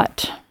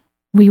thought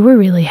we were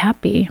really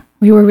happy.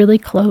 We were really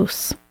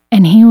close.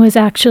 And he was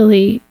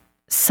actually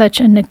such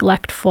a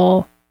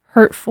neglectful,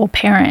 hurtful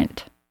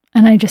parent.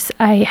 And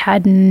I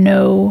had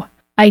no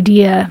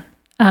idea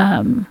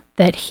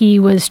that he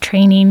was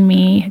training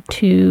me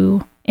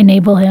to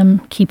enable him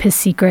keep his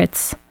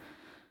secrets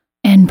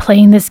and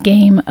playing this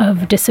game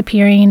of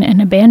disappearing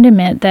and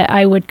abandonment that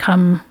I would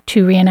come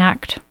to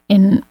reenact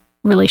in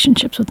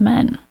relationships with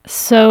men.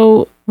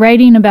 So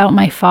writing about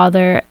my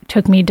father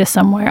took me to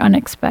somewhere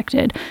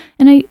unexpected.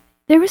 And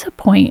there was a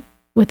point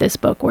with this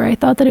book where I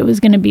thought that it was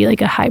going to be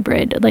like a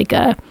hybrid,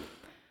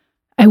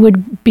 I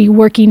would be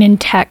working in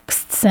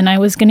texts and I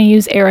was going to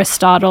use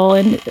Aristotle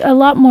and a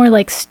lot more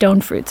like stone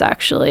fruits,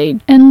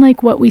 actually, and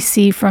like what we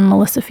see from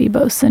Melissa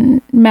Phoebos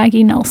and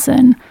Maggie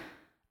Nelson.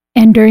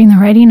 And during the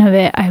writing of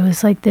it, I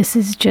was like, this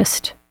is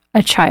just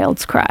a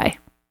child's cry.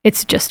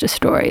 It's just a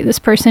story. This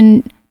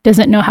person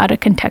doesn't know how to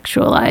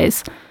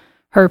contextualize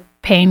her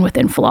pain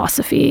within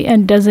philosophy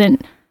and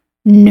doesn't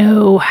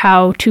know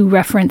how to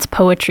reference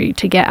poetry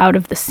to get out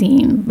of the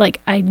scene.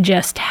 Like, I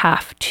just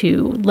have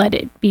to let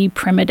it be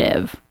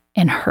primitive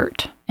and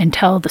hurt and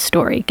tell the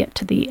story, get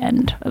to the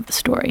end of the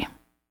story.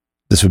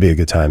 This would be a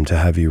good time to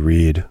have you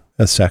read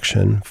a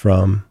section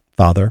from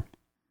Father.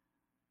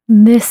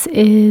 This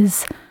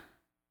is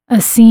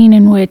a scene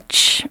in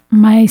which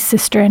my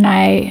sister and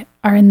I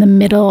are in the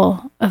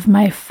middle of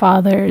my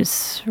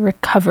father's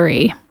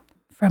recovery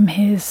from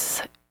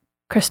his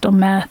crystal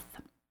meth,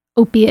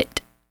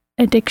 opiate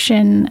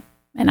addiction,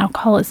 and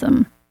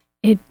alcoholism.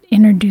 It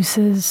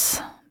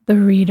introduces the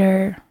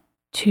reader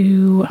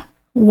to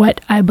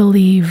what I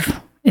believe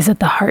is at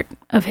the heart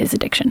of his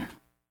addiction.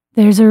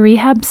 There's a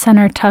rehab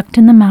center tucked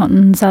in the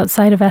mountains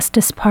outside of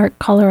Estes Park,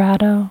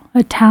 Colorado,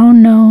 a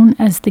town known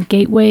as the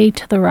Gateway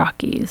to the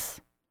Rockies.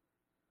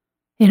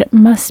 It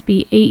must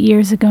be 8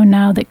 years ago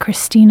now that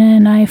Christina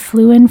and I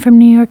flew in from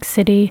New York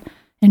City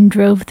and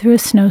drove through a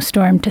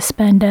snowstorm to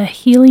spend a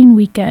healing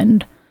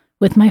weekend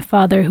with my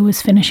father, who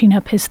was finishing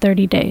up his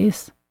 30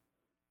 days.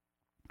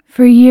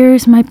 For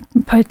years, my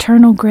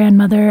paternal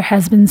grandmother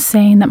has been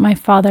saying that my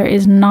father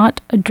is not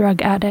a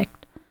drug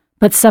addict,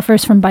 but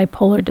suffers from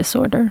bipolar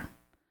disorder.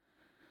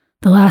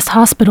 The last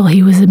hospital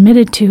he was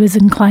admitted to is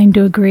inclined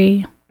to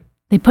agree.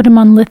 They put him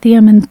on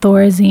lithium and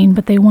thorazine,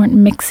 but they weren't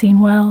mixing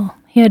well.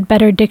 He had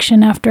better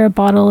diction after a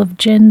bottle of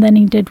gin than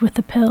he did with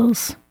the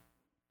pills.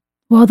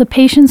 While the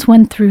patients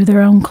went through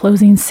their own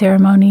closing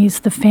ceremonies,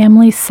 the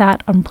family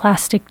sat on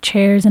plastic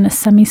chairs in a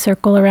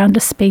semicircle around a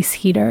space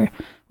heater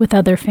with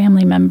other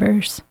family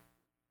members.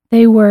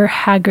 They were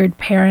haggard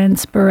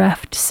parents,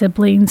 bereft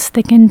siblings,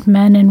 thickened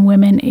men and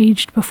women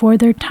aged before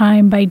their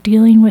time by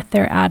dealing with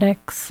their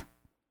addicts.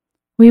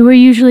 We were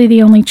usually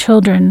the only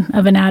children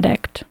of an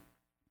addict.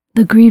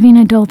 The grieving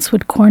adults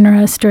would corner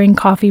us during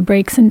coffee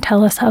breaks and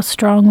tell us how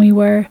strong we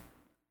were.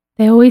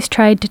 They always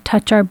tried to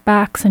touch our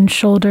backs and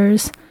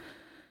shoulders,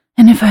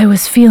 and if I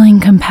was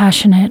feeling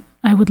compassionate,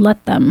 I would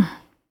let them.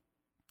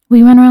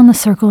 We went around the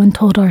circle and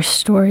told our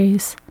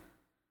stories.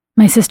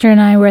 My sister and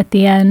I were at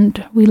the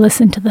end. We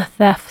listened to the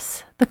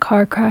thefts, the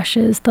car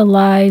crashes, the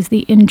lies,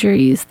 the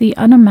injuries, the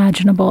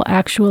unimaginable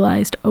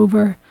actualized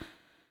over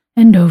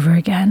and over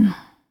again.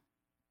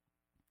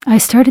 I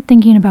started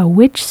thinking about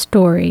which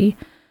story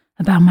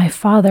about my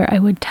father I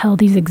would tell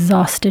these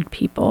exhausted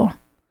people.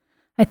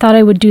 I thought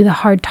I would do the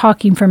hard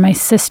talking for my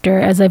sister,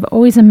 as I've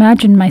always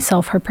imagined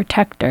myself her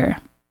protector.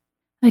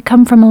 I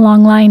come from a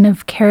long line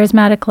of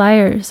charismatic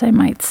liars, I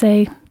might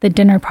say. The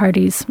dinner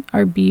parties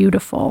are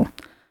beautiful.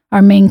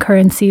 Our main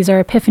currencies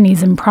are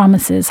epiphanies and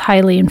promises,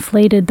 highly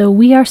inflated, though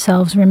we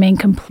ourselves remain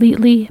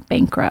completely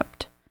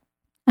bankrupt.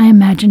 I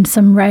imagined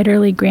some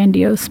writerly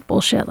grandiose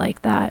bullshit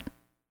like that.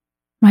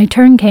 My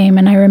turn came,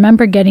 and I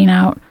remember getting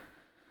out,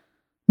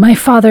 "My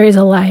father is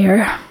a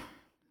liar,"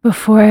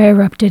 before I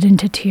erupted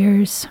into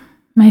tears.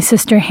 My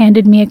sister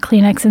handed me a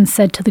Kleenex and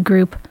said to the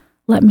group,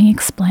 "Let me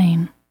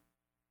explain."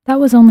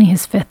 That was only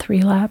his 5th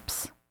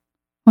relapse.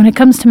 When it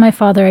comes to my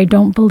father, I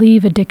don't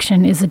believe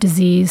addiction is a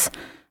disease.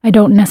 I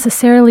don't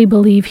necessarily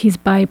believe he's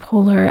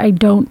bipolar. I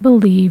don't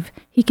believe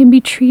he can be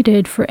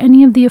treated for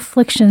any of the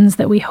afflictions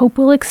that we hope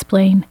will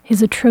explain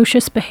his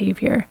atrocious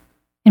behavior.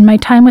 In my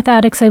time with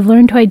addicts, I've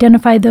learned to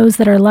identify those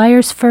that are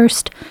liars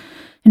first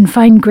and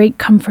find great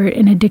comfort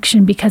in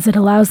addiction because it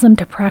allows them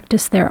to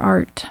practice their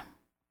art.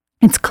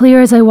 It's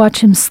clear as I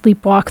watch him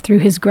sleepwalk through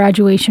his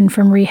graduation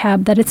from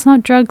rehab that it's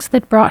not drugs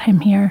that brought him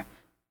here.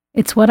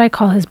 It's what I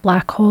call his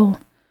black hole.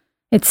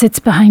 It sits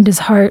behind his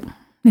heart.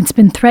 It's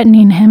been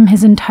threatening him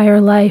his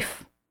entire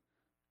life.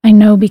 I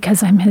know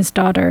because I'm his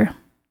daughter.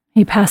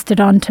 He passed it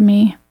on to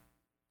me.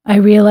 I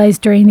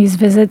realized during these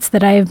visits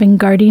that I have been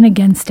guarding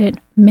against it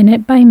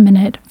minute by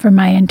minute for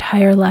my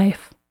entire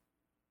life.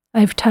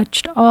 I've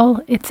touched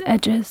all its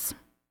edges.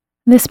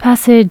 This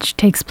passage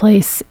takes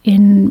place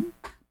in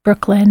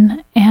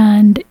Brooklyn,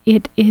 and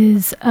it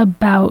is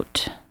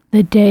about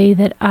the day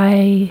that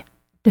I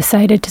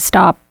decided to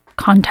stop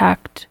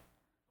contact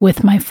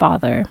with my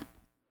father.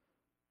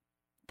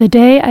 The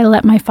day I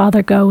let my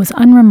father go was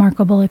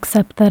unremarkable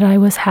except that I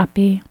was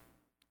happy.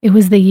 It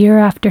was the year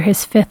after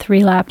his 5th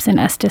relapse in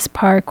Estes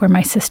Park where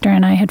my sister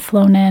and I had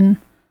flown in.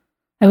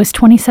 I was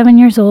 27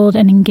 years old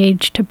and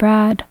engaged to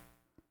Brad.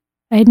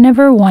 I had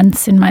never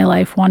once in my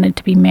life wanted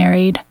to be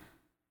married.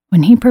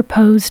 When he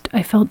proposed,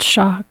 I felt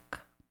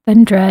shock,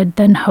 then dread,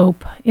 then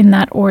hope, in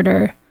that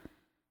order.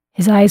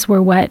 His eyes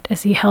were wet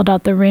as he held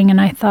out the ring, and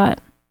I thought,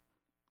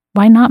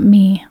 why not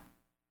me?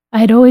 I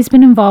had always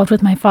been involved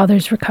with my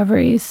father's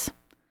recoveries.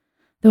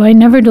 Though I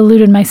never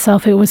deluded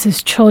myself it was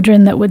his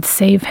children that would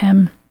save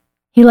him.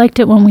 He liked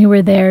it when we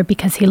were there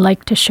because he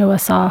liked to show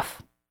us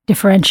off,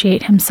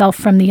 differentiate himself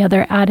from the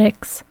other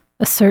addicts,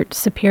 assert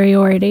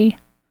superiority.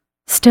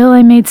 Still,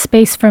 I made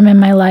space for him in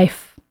my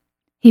life.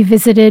 He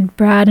visited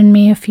Brad and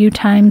me a few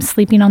times,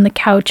 sleeping on the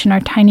couch in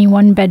our tiny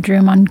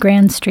 1-bedroom on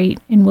Grand Street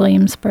in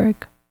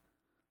Williamsburg.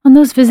 On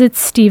those visits,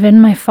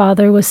 Stephen, my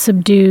father, was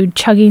subdued,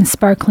 chugging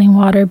sparkling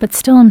water, but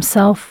still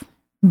himself,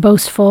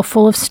 boastful,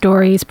 full of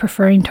stories,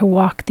 preferring to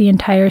walk the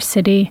entire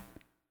city.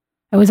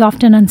 I was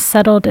often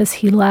unsettled as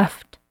he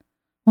left,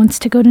 once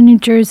to go to New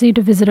Jersey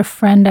to visit a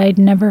friend I'd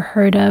never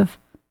heard of,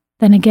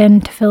 then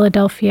again to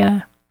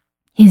Philadelphia.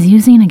 He's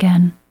using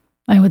again,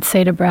 I would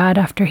say to Brad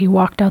after he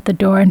walked out the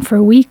door, and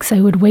for weeks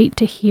I would wait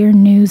to hear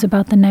news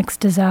about the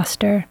next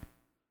disaster.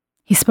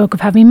 He spoke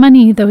of having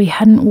money, though he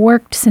hadn't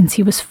worked since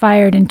he was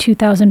fired in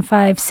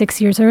 2005,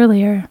 6 years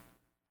earlier.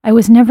 I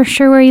was never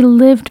sure where he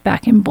lived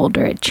back in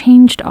Boulder. It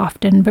changed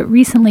often, but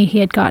recently he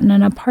had gotten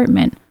an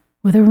apartment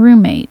with a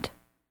roommate.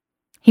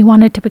 He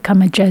wanted to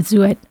become a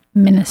Jesuit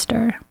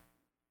minister.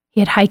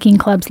 He had hiking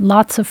clubs,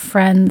 lots of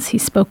friends. He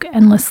spoke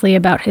endlessly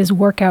about his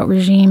workout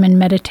regime and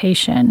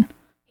meditation.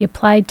 He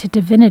applied to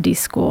divinity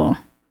school.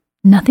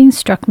 Nothing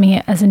struck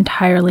me as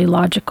entirely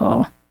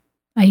logical.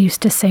 I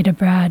used to say to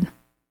Brad,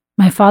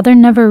 my father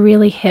never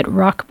really hit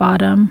rock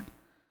bottom.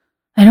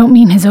 I don't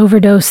mean his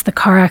overdose, the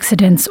car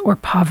accidents, or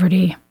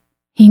poverty.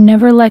 He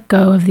never let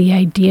go of the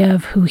idea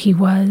of who he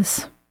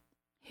was.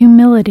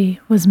 Humility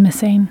was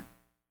missing.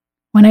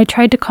 When I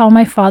tried to call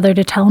my father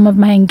to tell him of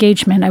my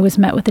engagement, I was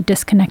met with a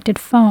disconnected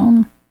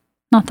phone.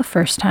 Not the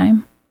first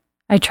time.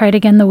 I tried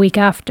again the week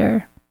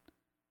after.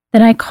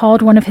 Then I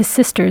called one of his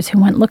sisters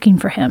who went looking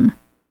for him.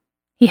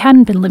 He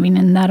hadn't been living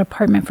in that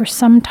apartment for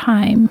some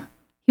time.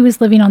 He was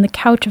living on the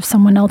couch of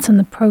someone else in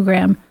the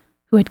program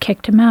who had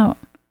kicked him out.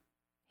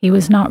 He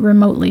was not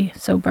remotely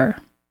sober.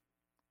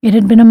 It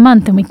had been a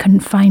month and we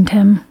couldn't find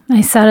him.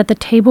 I sat at the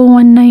table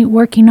one night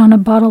working on a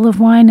bottle of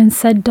wine and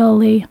said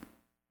dully,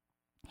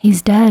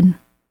 he's dead.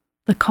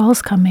 The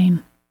call's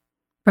coming.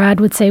 Brad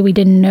would say we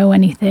didn't know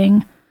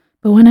anything,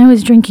 but when I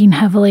was drinking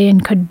heavily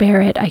and could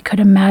bear it, I could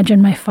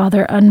imagine my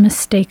father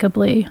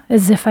unmistakably,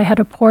 as if I had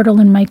a portal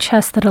in my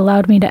chest that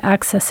allowed me to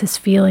access his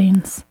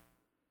feelings.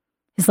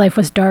 His life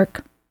was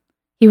dark.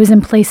 He was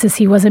in places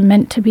he wasn't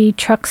meant to be,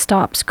 truck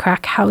stops,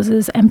 crack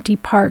houses, empty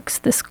parks,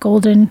 this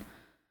golden,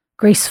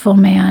 graceful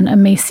man,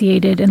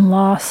 emaciated and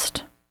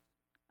lost.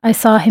 I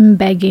saw him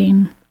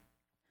begging.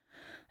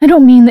 I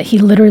don't mean that he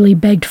literally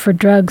begged for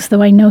drugs,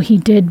 though I know he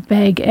did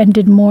beg and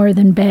did more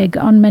than beg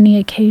on many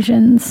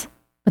occasions,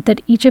 but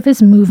that each of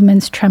his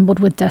movements trembled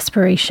with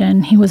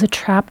desperation. He was a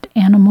trapped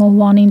animal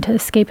wanting to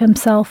escape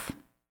himself.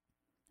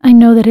 I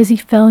know that as he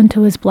fell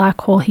into his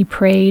black hole, he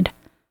prayed.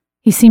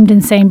 He seemed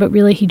insane, but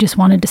really he just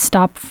wanted to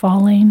stop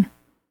falling.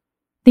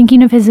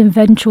 Thinking of his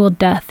eventual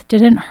death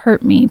didn't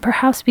hurt me,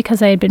 perhaps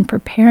because I had been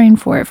preparing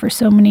for it for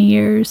so many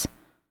years.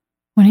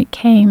 When it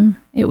came,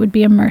 it would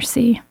be a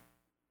mercy.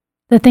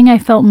 The thing I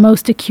felt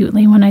most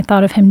acutely when I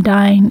thought of him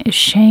dying is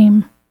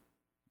shame.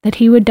 That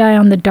he would die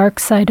on the dark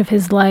side of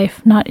his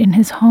life, not in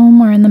his home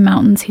or in the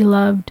mountains he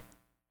loved.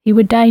 He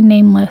would die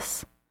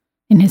nameless,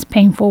 in his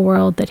painful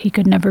world that he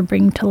could never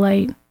bring to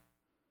light.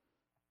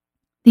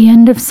 The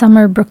end of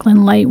summer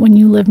Brooklyn light when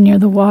you live near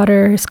the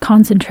water is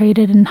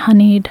concentrated and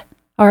honeyed.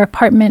 Our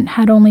apartment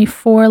had only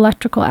 4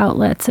 electrical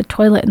outlets, a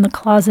toilet in the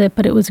closet,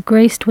 but it was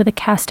graced with a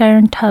cast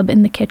iron tub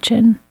in the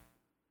kitchen.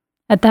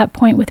 At that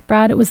point with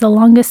Brad, it was the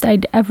longest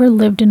I'd ever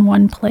lived in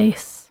one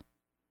place.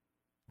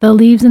 The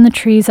leaves in the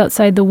trees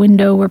outside the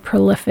window were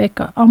prolific,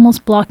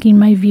 almost blocking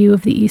my view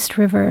of the East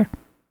River.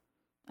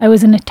 I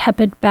was in a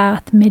tepid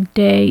bath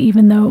midday,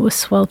 even though it was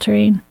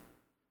sweltering.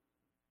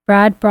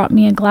 Brad brought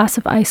me a glass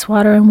of ice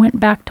water and went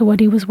back to what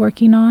he was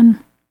working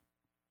on.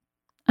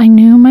 I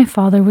knew my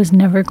father was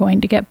never going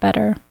to get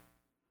better.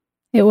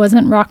 It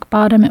wasn't rock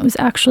bottom, it was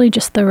actually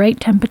just the right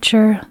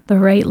temperature, the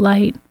right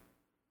light.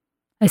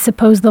 I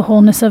suppose the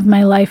wholeness of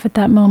my life at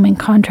that moment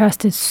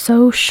contrasted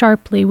so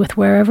sharply with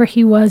wherever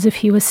he was if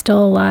he was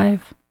still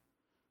alive.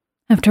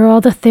 After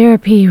all the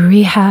therapy,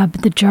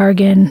 rehab, the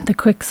jargon, the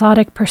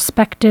quixotic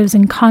perspectives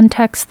and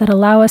contexts that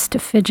allow us to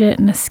fidget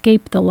and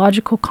escape the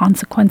logical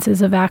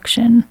consequences of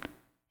action,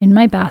 in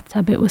my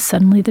bathtub it was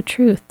suddenly the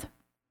truth.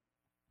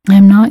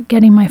 I'm not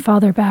getting my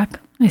father back,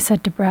 I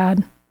said to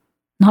Brad.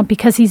 Not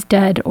because he's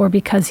dead or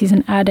because he's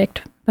an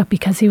addict, but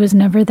because he was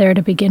never there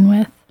to begin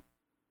with.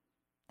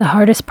 The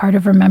hardest part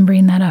of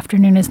remembering that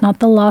afternoon is not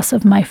the loss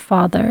of my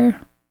father.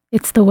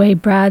 It's the way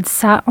Brad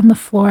sat on the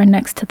floor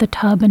next to the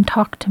tub and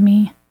talked to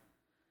me.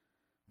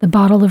 The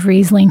bottle of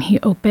Riesling he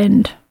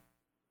opened.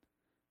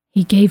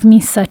 He gave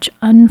me such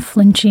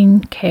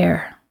unflinching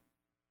care.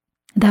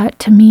 That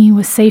to me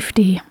was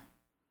safety.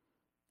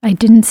 I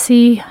didn't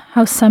see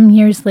how some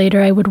years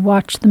later I would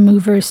watch the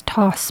movers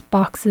toss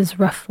boxes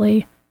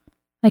roughly.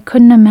 I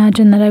couldn't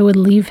imagine that I would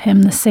leave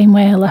him the same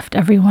way I left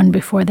everyone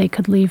before they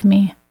could leave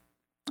me.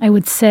 I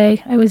would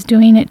say I was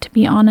doing it to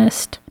be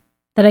honest,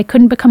 that I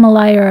couldn't become a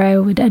liar or I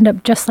would end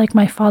up just like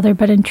my father,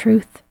 but in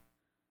truth,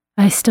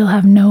 I still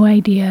have no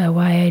idea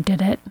why I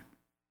did it.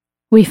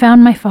 We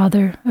found my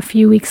father a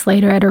few weeks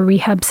later at a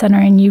rehab center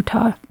in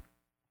Utah.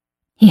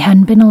 He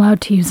hadn't been allowed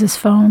to use his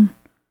phone.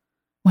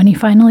 When he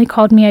finally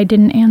called me, I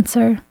didn't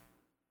answer.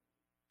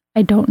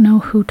 I don't know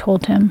who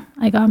told him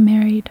I got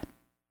married.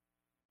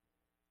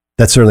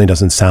 That certainly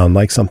doesn't sound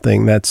like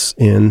something that's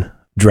in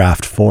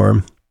draft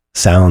form.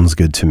 Sounds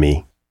good to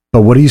me.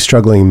 But what are you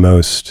struggling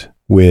most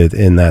with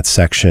in that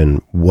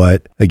section?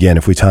 What, again,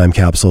 if we time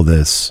capsule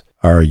this,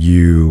 are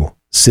you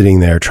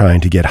sitting there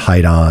trying to get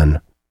height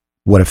on?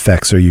 What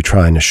effects are you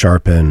trying to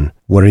sharpen?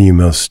 What are you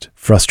most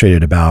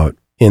frustrated about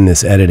in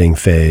this editing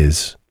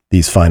phase,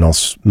 these final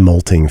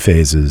molting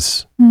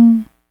phases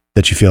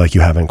that you feel like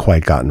you haven't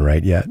quite gotten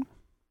right yet?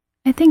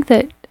 I think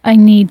that I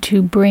need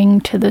to bring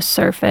to the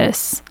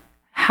surface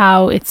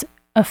how it's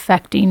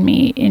affecting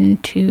me in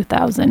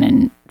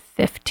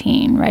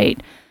 2015, right?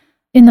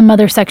 In the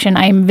mother section,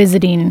 I'm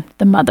visiting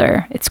the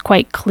mother. It's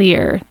quite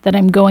clear that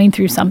I'm going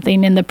through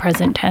something in the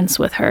present tense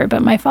with her,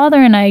 but my father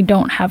and I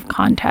don't have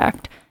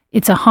contact.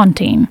 It's a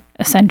haunting,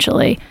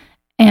 essentially.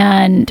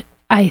 And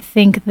I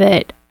think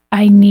that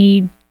I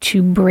need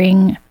to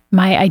bring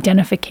my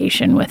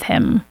identification with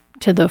him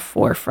to the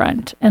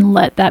forefront and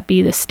let that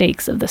be the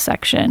stakes of the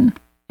section.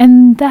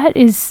 And that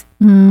is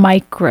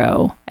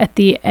micro at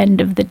the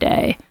end of the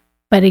day.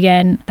 But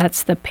again,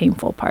 that's the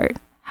painful part.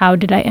 How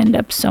did I end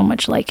up so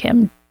much like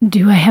him?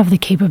 Do I have the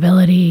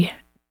capability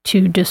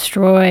to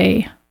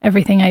destroy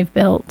everything I've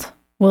built?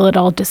 Will it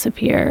all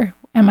disappear?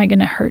 Am I going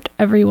to hurt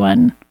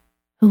everyone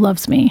who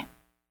loves me?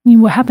 I mean,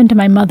 what happened to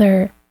my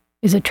mother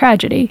is a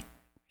tragedy.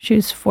 She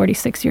was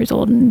 46 years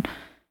old and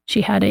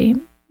she had a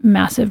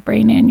massive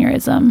brain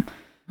aneurysm.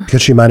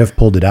 Because she might have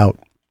pulled it out.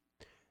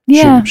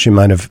 Yeah. She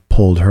might have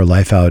pulled her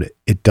life out.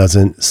 It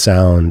doesn't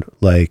sound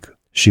like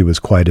she was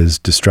quite as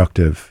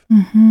destructive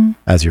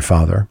as your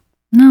father.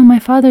 No, my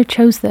father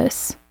chose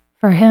this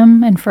for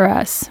him and for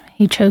us.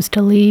 He chose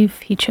to leave.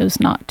 He chose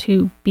not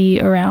to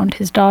be around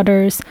his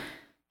daughters.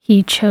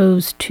 He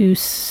chose to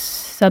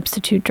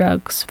substitute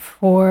drugs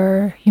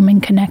for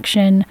human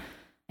connection,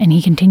 and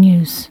he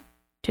continues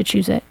to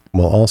choose it.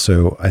 Well,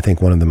 also, I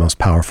think one of the most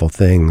powerful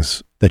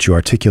things that you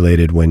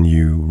articulated when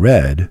you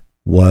read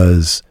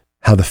was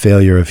how the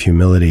failure of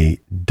humility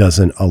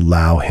doesn't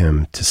allow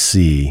him to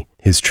see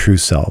his true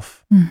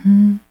self.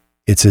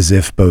 It's as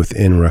if both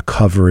in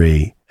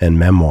recovery and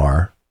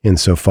memoir,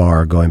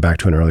 insofar, going back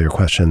to an earlier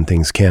question,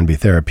 things can be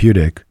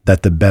therapeutic,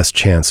 that the best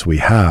chance we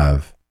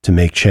have to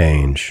make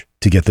change,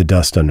 to get the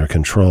dust under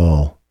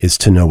control, is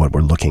to know what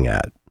we're looking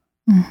at.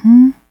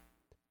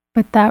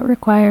 But that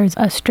requires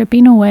a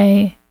stripping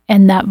away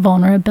and that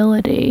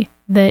vulnerability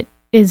that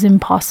is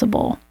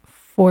impossible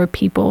for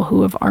people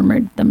who have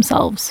armored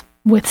themselves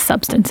with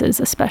substances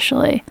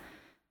especially.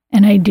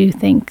 And I do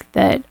think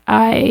that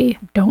I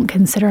don't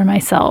consider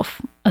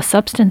myself a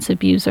substance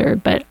abuser,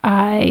 but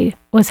I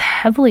was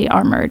heavily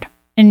armored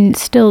and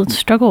still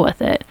struggle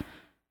with it.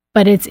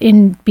 But it's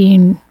in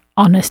being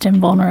honest and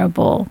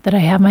vulnerable that I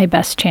have my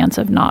best chance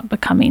of not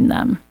becoming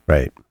them.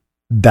 Right.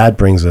 That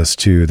brings us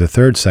to the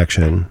third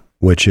section,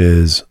 which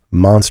is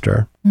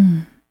monster,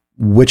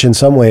 which in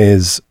some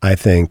ways, I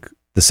think,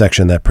 the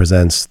section that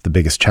presents the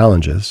biggest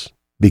challenges,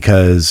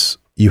 because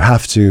you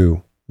have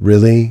to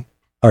really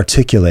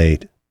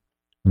articulate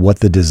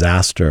what the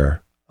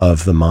disaster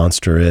of the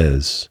monster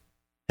is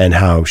and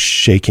how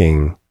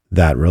shaking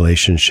that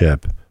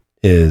relationship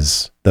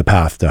is the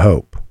path to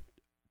hope.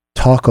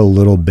 Talk a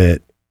little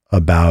bit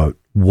about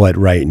what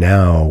right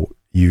now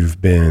you've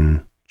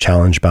been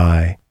challenged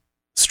by,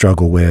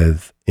 struggle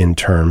with in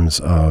terms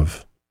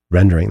of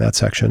rendering that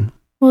section.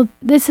 Well,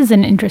 this is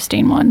an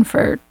interesting one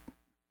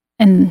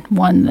and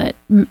one that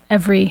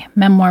every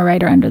memoir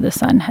writer under the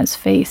sun has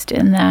faced,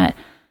 in that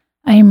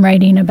I am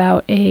writing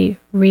about a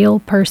real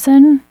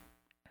person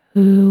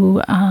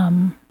who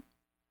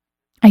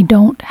I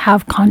don't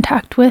have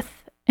contact with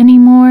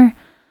anymore,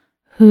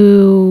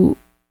 who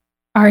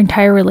our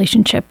entire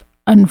relationship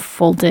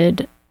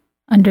unfolded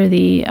under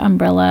the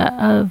umbrella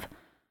of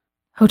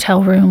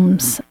hotel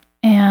rooms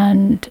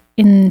and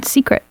in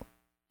secret.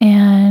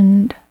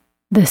 And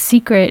the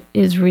secret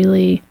is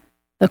really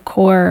the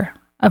core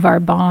of our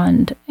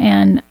bond.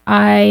 And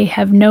I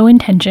have no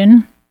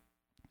intention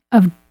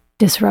of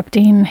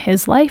disrupting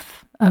his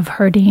life, of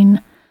hurting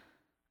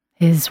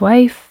his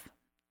wife,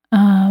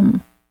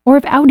 or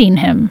of outing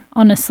him,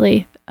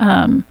 honestly.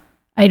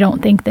 I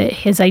don't think that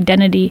his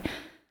identity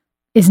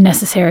is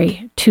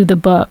necessary to the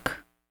book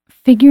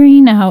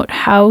figuring out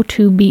how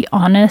to be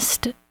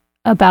honest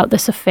about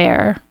this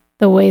affair,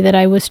 the way that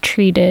I was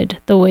treated,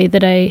 the way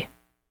that I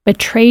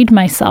betrayed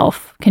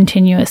myself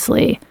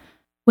continuously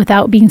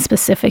without being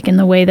specific in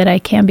the way that I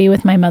can be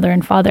with my mother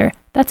and father.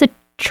 That's a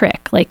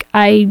trick. Like,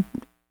 I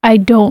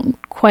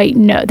don't quite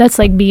know. That's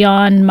like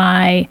beyond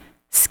my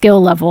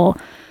skill level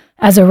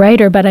as a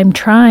writer, but I'm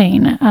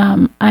trying.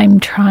 I'm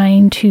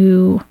trying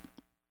to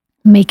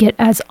make it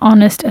as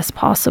honest as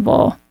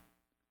possible.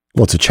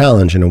 Well, it's a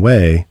challenge in a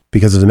way,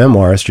 because as a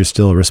memoirist, you're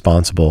still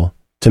responsible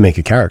to make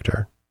a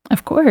character.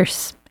 Of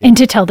course. And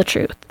to tell the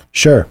truth.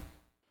 Sure.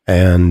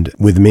 And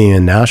with me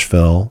in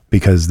Nashville,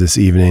 because this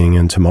evening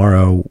and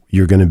tomorrow,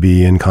 you're going to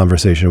be in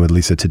conversation with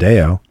Lisa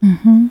Taddeo,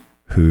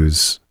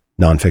 whose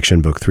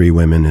nonfiction book, 3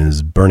 Women,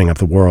 is burning up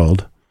the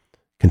world,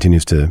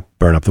 continues to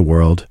burn up the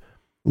world.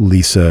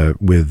 Lisa,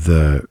 with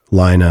the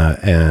Lina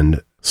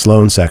and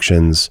Sloane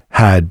sections,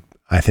 had,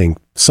 I think,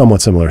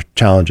 somewhat similar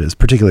challenges,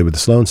 particularly with the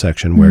Sloane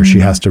section, where she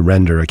has to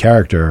render a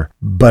character,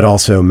 but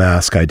also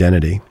mask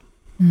identity.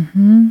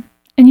 And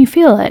you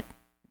feel it,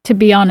 to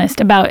be honest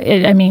about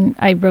it. I mean,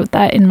 I wrote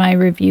that in my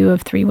review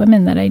of 3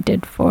 Women that I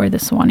did for the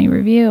Swanee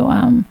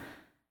Review.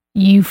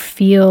 You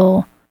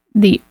feel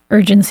the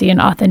urgency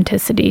and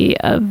authenticity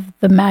of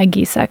the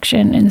Maggie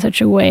section in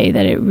such a way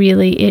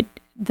that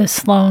the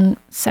Sloane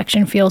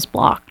section feels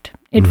blocked.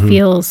 It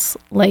feels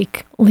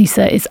like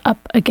Lisa is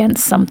up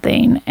against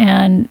something.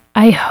 And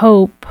I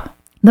hope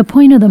the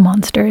point of the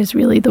monster is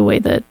really the way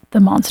that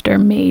the monster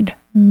made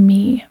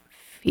me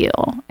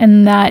feel.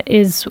 And that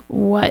is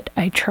what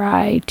I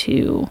try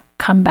to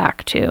come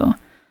back to.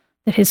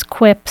 That his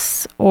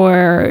quips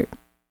or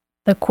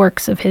the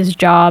quirks of his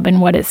job and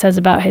what it says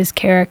about his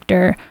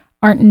character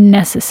aren't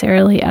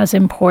necessarily as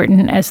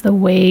important as the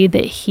way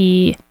that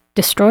he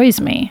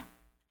destroys me.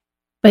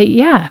 But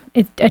yeah,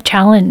 it's a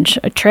challenge,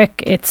 a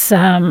trick. It's,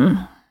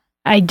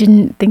 I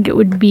didn't think it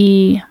would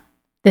be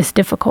this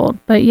difficult,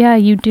 but yeah,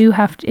 you do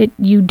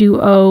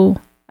owe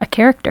a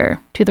character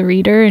to the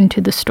reader and to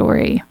the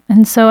story.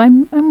 And so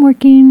I'm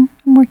working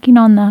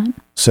on that.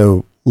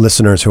 So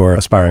listeners who are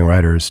aspiring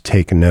writers,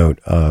 take note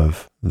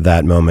of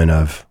that moment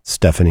of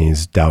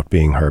Stephanie's doubt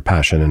being her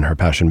passion and her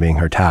passion being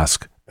her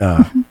task.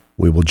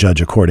 We will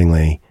judge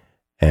accordingly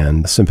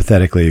and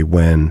sympathetically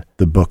when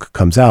the book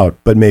comes out,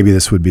 but maybe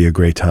this would be a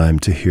great time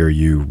to hear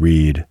you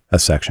read a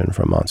section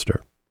from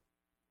Monster.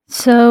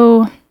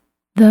 So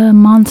the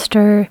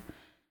monster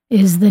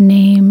is the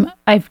name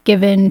I've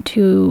given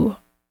to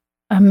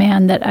a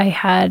man that I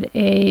had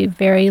a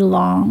very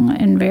long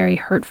and very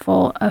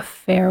hurtful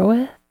affair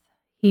with.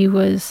 He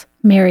was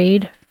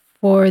married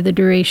for the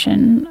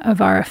duration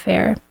of our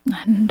affair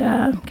and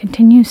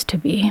continues to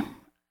be,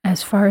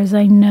 as far as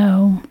I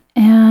know.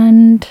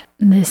 And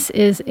this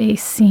is a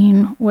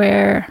scene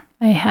where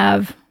I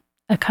have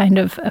a kind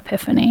of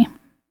epiphany.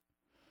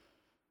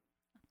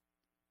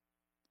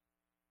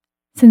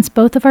 Since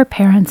both of our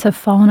parents have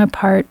fallen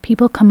apart,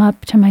 people come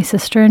up to my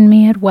sister and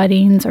me at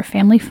weddings or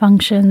family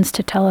functions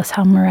to tell us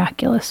how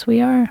miraculous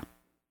we are.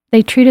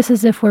 They treat us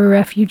as if we're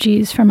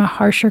refugees from a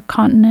harsher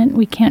continent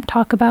we can't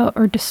talk about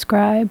or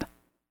describe.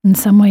 In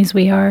some ways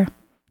we are.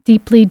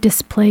 Deeply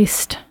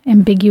displaced,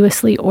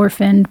 ambiguously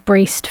orphaned,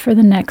 braced for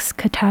the next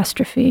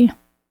catastrophe.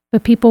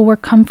 But people were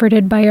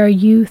comforted by our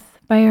youth,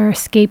 by our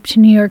escape to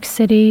New York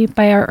City,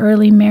 by our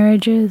early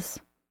marriages.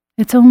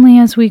 It's only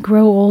as we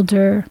grow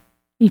older,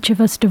 each of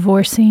us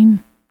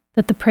divorcing,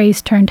 that the praise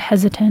turned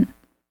hesitant.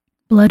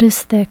 Blood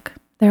is thick,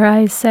 their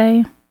eyes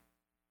say.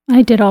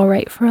 I did all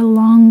right for a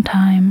long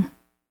time.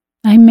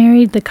 I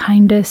married the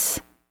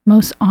kindest,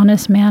 most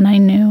honest man I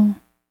knew.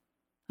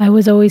 I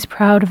was always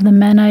proud of the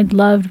men I'd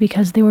loved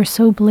because they were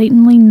so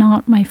blatantly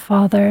not my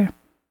father.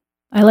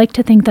 I like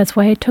to think that's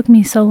why it took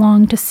me so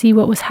long to see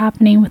what was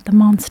happening with the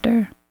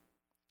monster.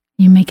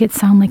 You make it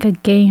sound like a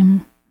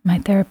game, my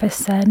therapist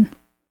said.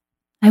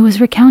 I was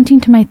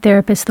recounting to my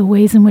therapist the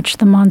ways in which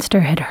the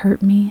monster had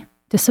hurt me,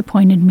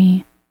 disappointed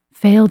me,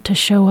 failed to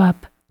show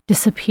up,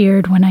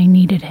 disappeared when I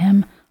needed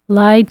him,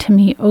 lied to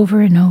me over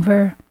and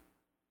over.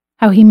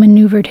 How he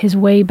maneuvered his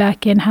way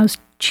back in, how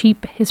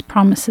cheap his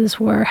promises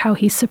were, how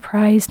he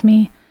surprised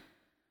me,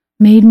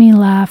 made me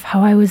laugh,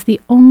 how I was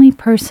the only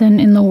person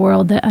in the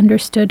world that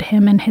understood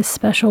him and his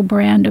special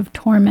brand of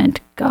torment.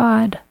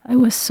 God, I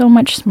was so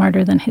much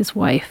smarter than his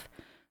wife,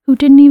 who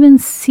didn't even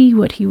see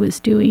what he was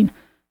doing.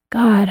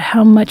 God,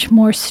 how much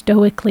more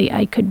stoically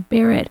I could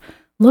bear it.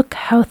 Look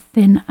how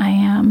thin I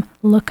am.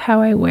 Look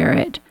how I wear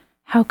it.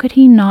 How could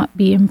he not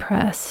be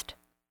impressed?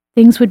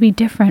 Things would be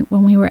different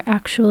when we were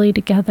actually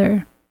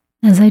together.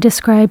 As I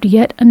described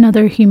yet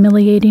another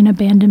humiliating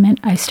abandonment,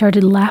 I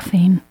started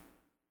laughing.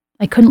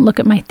 I couldn't look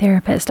at my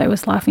therapist. I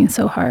was laughing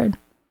so hard.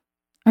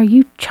 Are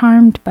you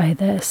charmed by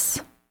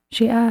this?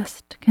 She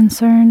asked,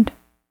 concerned.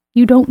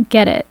 You don't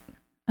get it,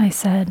 I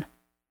said.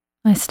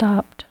 I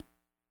stopped.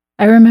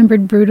 I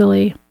remembered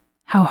brutally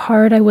how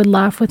hard I would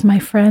laugh with my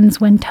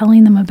friends when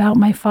telling them about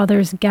my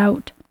father's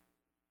gout.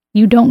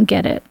 You don't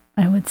get it,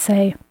 I would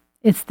say.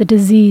 It's the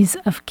disease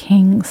of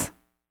kings.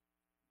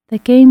 The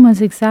game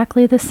was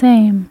exactly the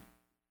same.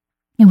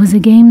 It was a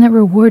game that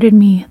rewarded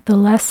me. The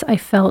less I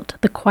felt,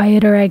 the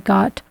quieter I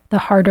got, the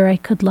harder I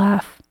could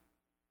laugh.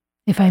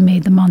 If I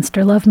made the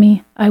monster love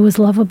me, I was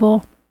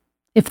lovable.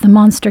 If the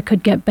monster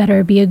could get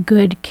better, be a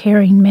good,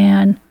 caring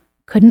man,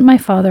 couldn't my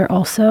father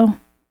also?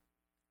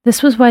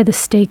 This was why the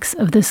stakes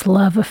of this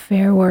love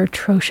affair were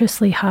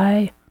atrociously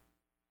high.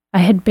 I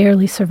had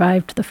barely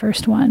survived the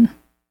first one.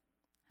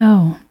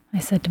 Oh, I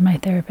said to my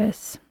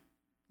therapist,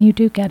 you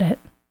do get it.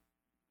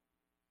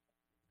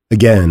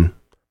 Again,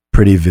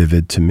 pretty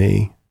vivid to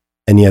me.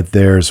 And yet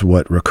there's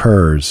what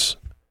recurs,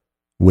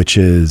 which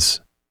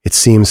is, it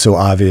seems so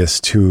obvious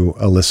to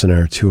a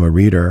listener, to a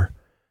reader,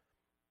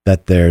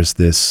 that there's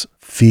this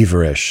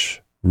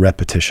feverish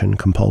repetition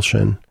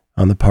compulsion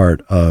on the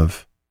part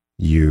of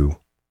you,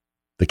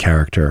 the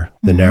character,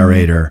 the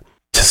narrator,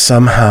 to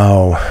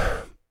somehow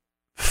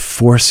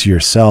force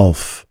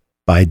yourself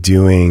by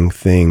doing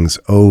things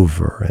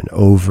over and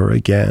over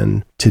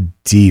again to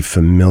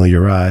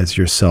defamiliarize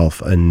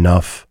yourself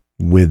enough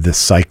with the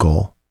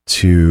cycle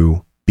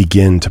to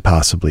begin to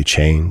possibly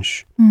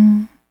change.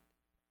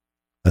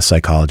 A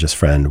psychologist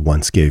friend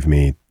once gave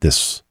me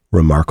this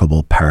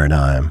remarkable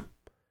paradigm.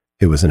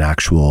 It was an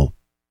actual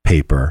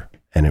paper,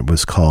 and it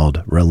was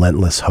called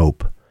Relentless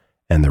Hope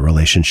and the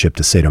Relationship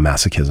to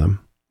Sadomasochism.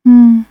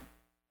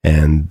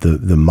 And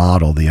the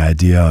model, the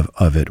idea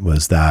of it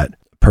was that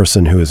a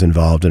person who is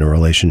involved in a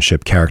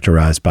relationship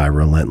characterized by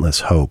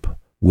relentless hope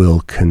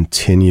will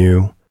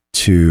continue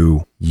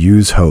to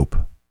use hope,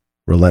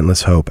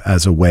 relentless hope,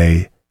 as a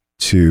way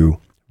to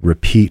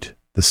repeat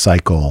the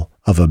cycle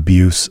of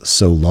abuse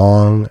so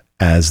long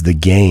as the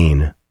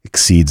gain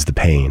exceeds the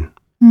pain.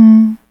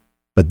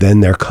 But then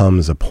there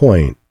comes a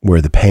point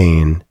where the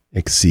pain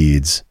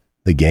exceeds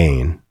the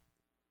gain.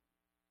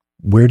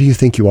 Where do you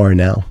think you are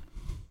now?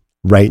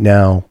 Right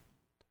now,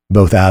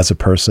 both as a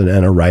person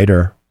and a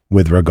writer,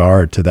 with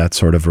regard to that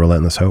sort of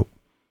relentless hope?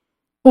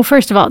 Well,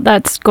 first of all,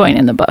 that's going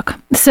in the book.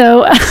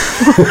 So,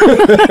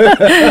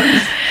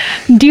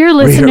 dear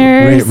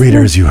listeners.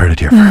 Readers, you heard it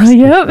here first.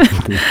 Yep.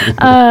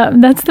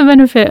 That's the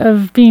benefit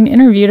of being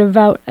interviewed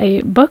about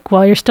a book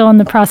while you're still in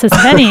the process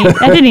of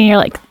editing. You're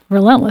like,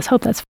 relentless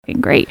hope, that's fucking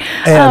great.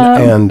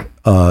 And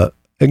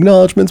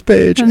acknowledgements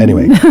page.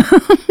 Anyway.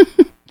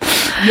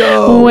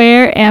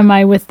 Where am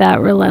I with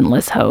that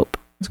relentless hope?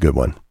 It's a good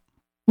one.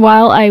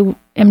 While I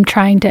am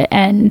trying to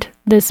end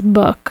this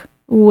book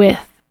with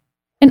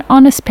an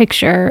honest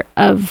picture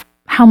of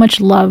how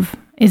much love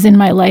is in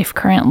my life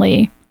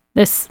currently,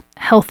 this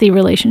healthy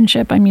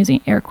relationship, I'm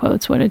using air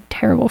quotes, what a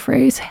terrible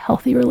phrase,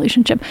 healthy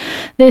relationship.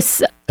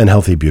 This... And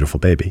healthy, beautiful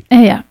baby.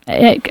 Yeah,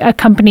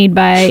 accompanied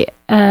by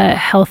a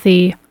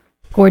healthy,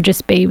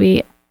 gorgeous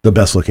baby. The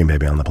best looking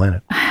baby on the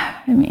planet.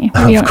 I mean,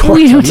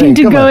 we don't need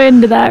to go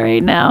into that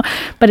right now,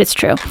 but it's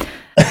true.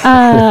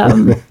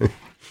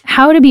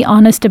 How to be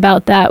honest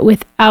about that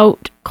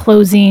without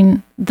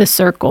closing the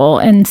circle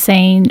and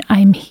saying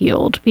I'm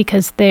healed,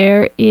 because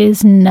there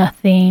is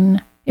nothing,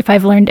 if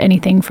I've learned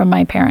anything from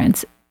my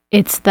parents,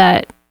 it's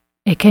that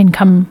it can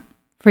come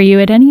for you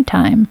at any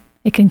time.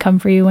 It can come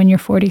for you when you're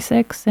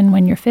 46 and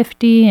when you're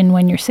 50 and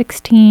when you're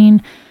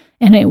 16,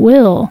 and it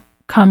will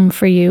come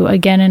for you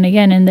again and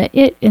again. And the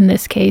it in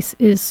this case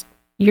is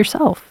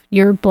yourself.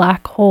 Your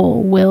black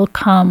hole will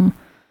come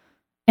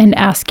and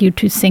ask you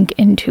to sink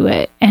into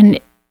it. And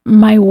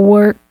my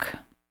work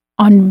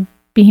on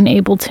being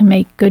able to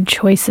make good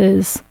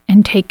choices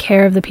and take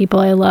care of the people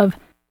I love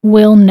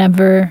will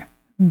never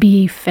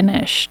be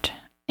finished.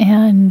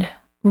 And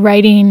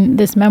writing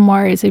this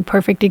memoir is a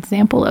perfect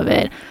example of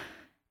it.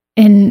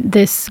 In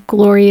this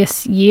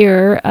glorious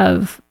year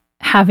of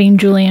having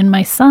Julian,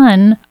 my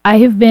son, I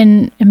have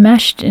been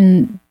enmeshed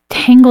and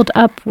tangled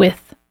up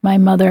with my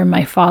mother,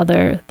 my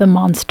father, the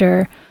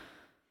monster.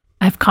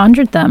 I've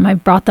conjured them.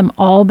 I've brought them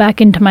all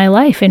back into my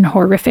life in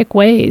horrific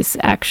ways,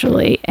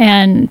 actually.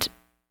 And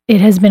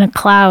it has been a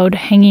cloud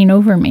hanging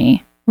over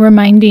me,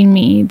 reminding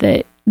me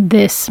that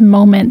this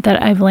moment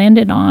that I've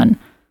landed on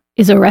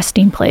is a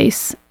resting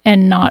place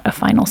and not a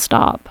final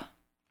stop.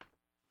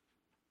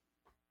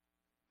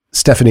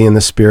 Stephanie, in the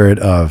spirit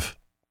of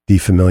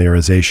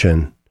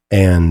defamiliarization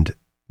and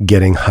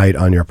getting height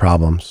on your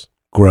problems,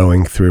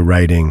 growing through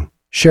writing,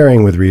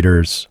 sharing with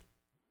readers,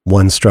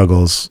 one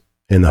struggles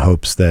in the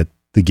hopes that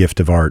the gift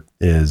of art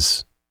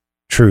is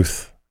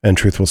truth, and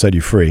truth will set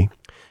you free.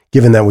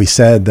 Given that we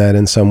said that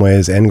in some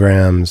ways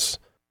Engrams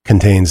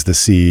contains the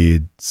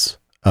seeds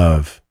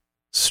of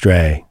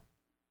Stray,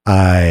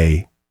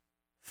 I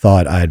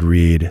thought I'd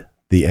read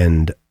the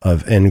end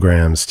of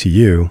Engrams to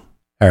you.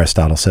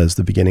 Aristotle says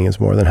the beginning is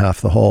more than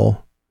half the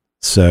whole.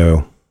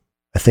 So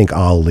I think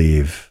I'll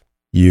leave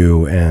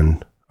you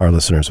and our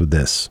listeners with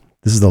this.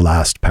 This is the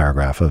last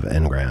paragraph of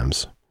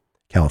Engrams,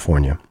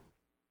 California.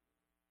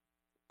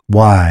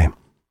 Why?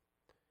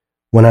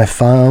 When I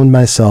found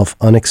myself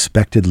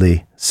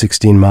unexpectedly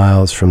 16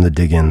 miles from the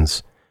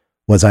Diggins,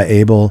 was I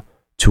able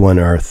to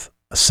unearth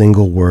a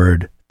single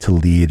word to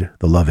lead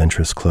the love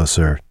interest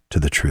closer to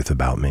the truth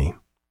about me?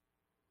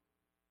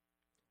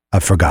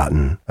 I've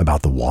forgotten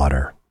about the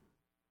water.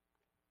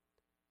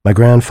 My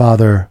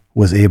grandfather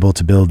was able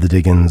to build the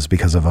Diggins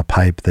because of a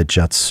pipe that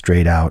juts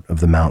straight out of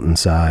the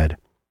mountainside.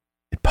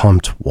 It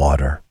pumped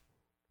water,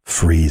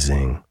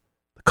 freezing,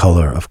 the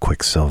color of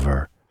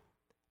quicksilver,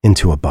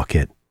 into a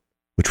bucket,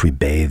 which we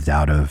bathed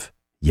out of,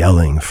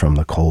 yelling from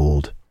the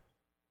cold.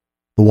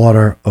 The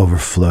water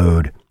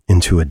overflowed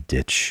into a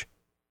ditch.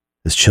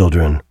 As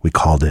children, we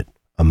called it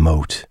a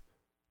moat.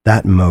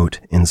 That moat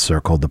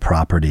encircled the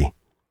property.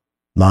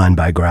 Lined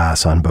by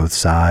grass on both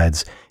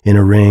sides, in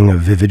a ring of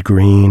vivid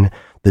green,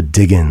 the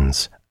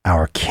Diggins,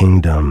 our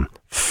kingdom,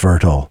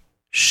 fertile,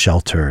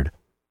 sheltered.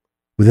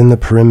 Within the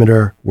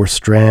perimeter were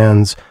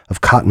strands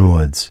of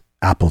cottonwoods,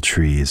 apple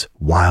trees,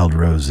 wild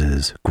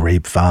roses,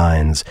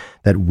 grapevines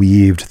that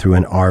weaved through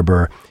an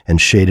arbor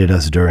and shaded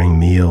us during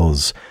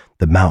meals.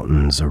 The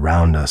mountains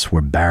around us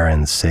were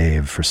barren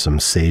save for some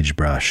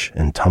sagebrush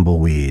and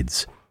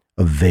tumbleweeds,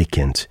 a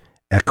vacant,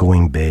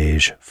 echoing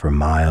beige for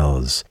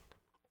miles.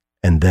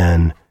 And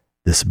then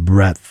this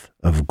breadth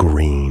of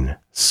green,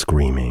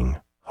 screaming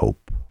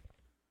hope.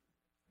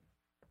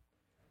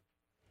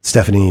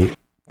 Stephanie,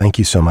 thank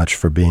you so much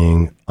for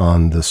being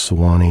on the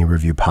Sewanee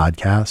Review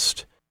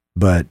podcast,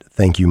 but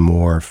thank you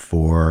more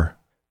for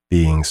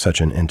being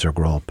such an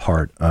integral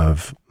part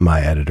of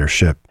my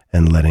editorship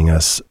and letting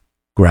us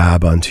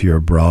grab onto your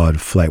broad,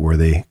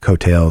 flight-worthy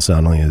coattails,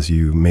 not only as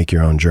you make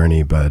your own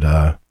journey,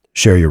 but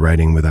share your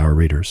writing with our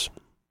readers.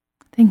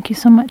 Thank you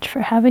so much for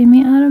having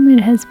me, Adam.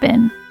 It has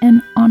been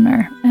an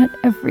honor at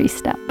every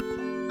step.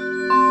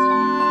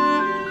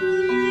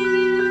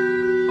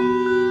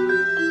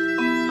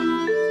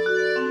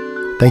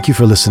 Thank you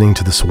for listening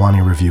to the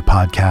Sewanee Review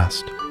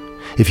podcast.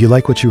 If you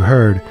like what you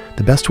heard,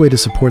 the best way to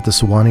support the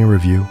Sewanee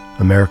Review,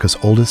 America's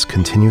oldest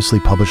continuously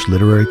published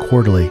literary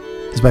quarterly,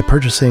 is by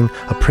purchasing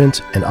a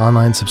print and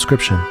online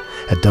subscription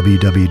at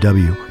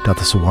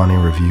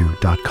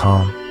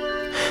www.thesewaneereview.com.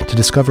 To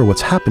discover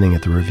what's happening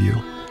at the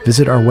Review,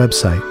 visit our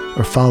website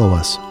or follow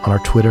us on our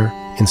Twitter,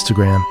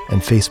 Instagram,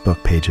 and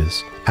Facebook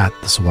pages at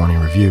The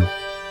Sewanee Review.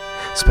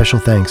 Special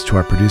thanks to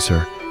our producer,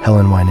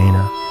 Helen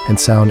Wynena, and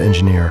sound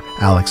engineer,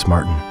 Alex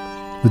Martin,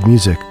 with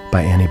music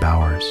by Annie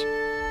Bowers.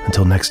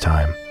 Until next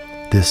time,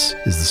 this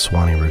is The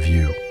Sewanee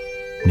Review,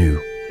 new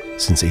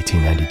since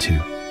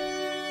 1892.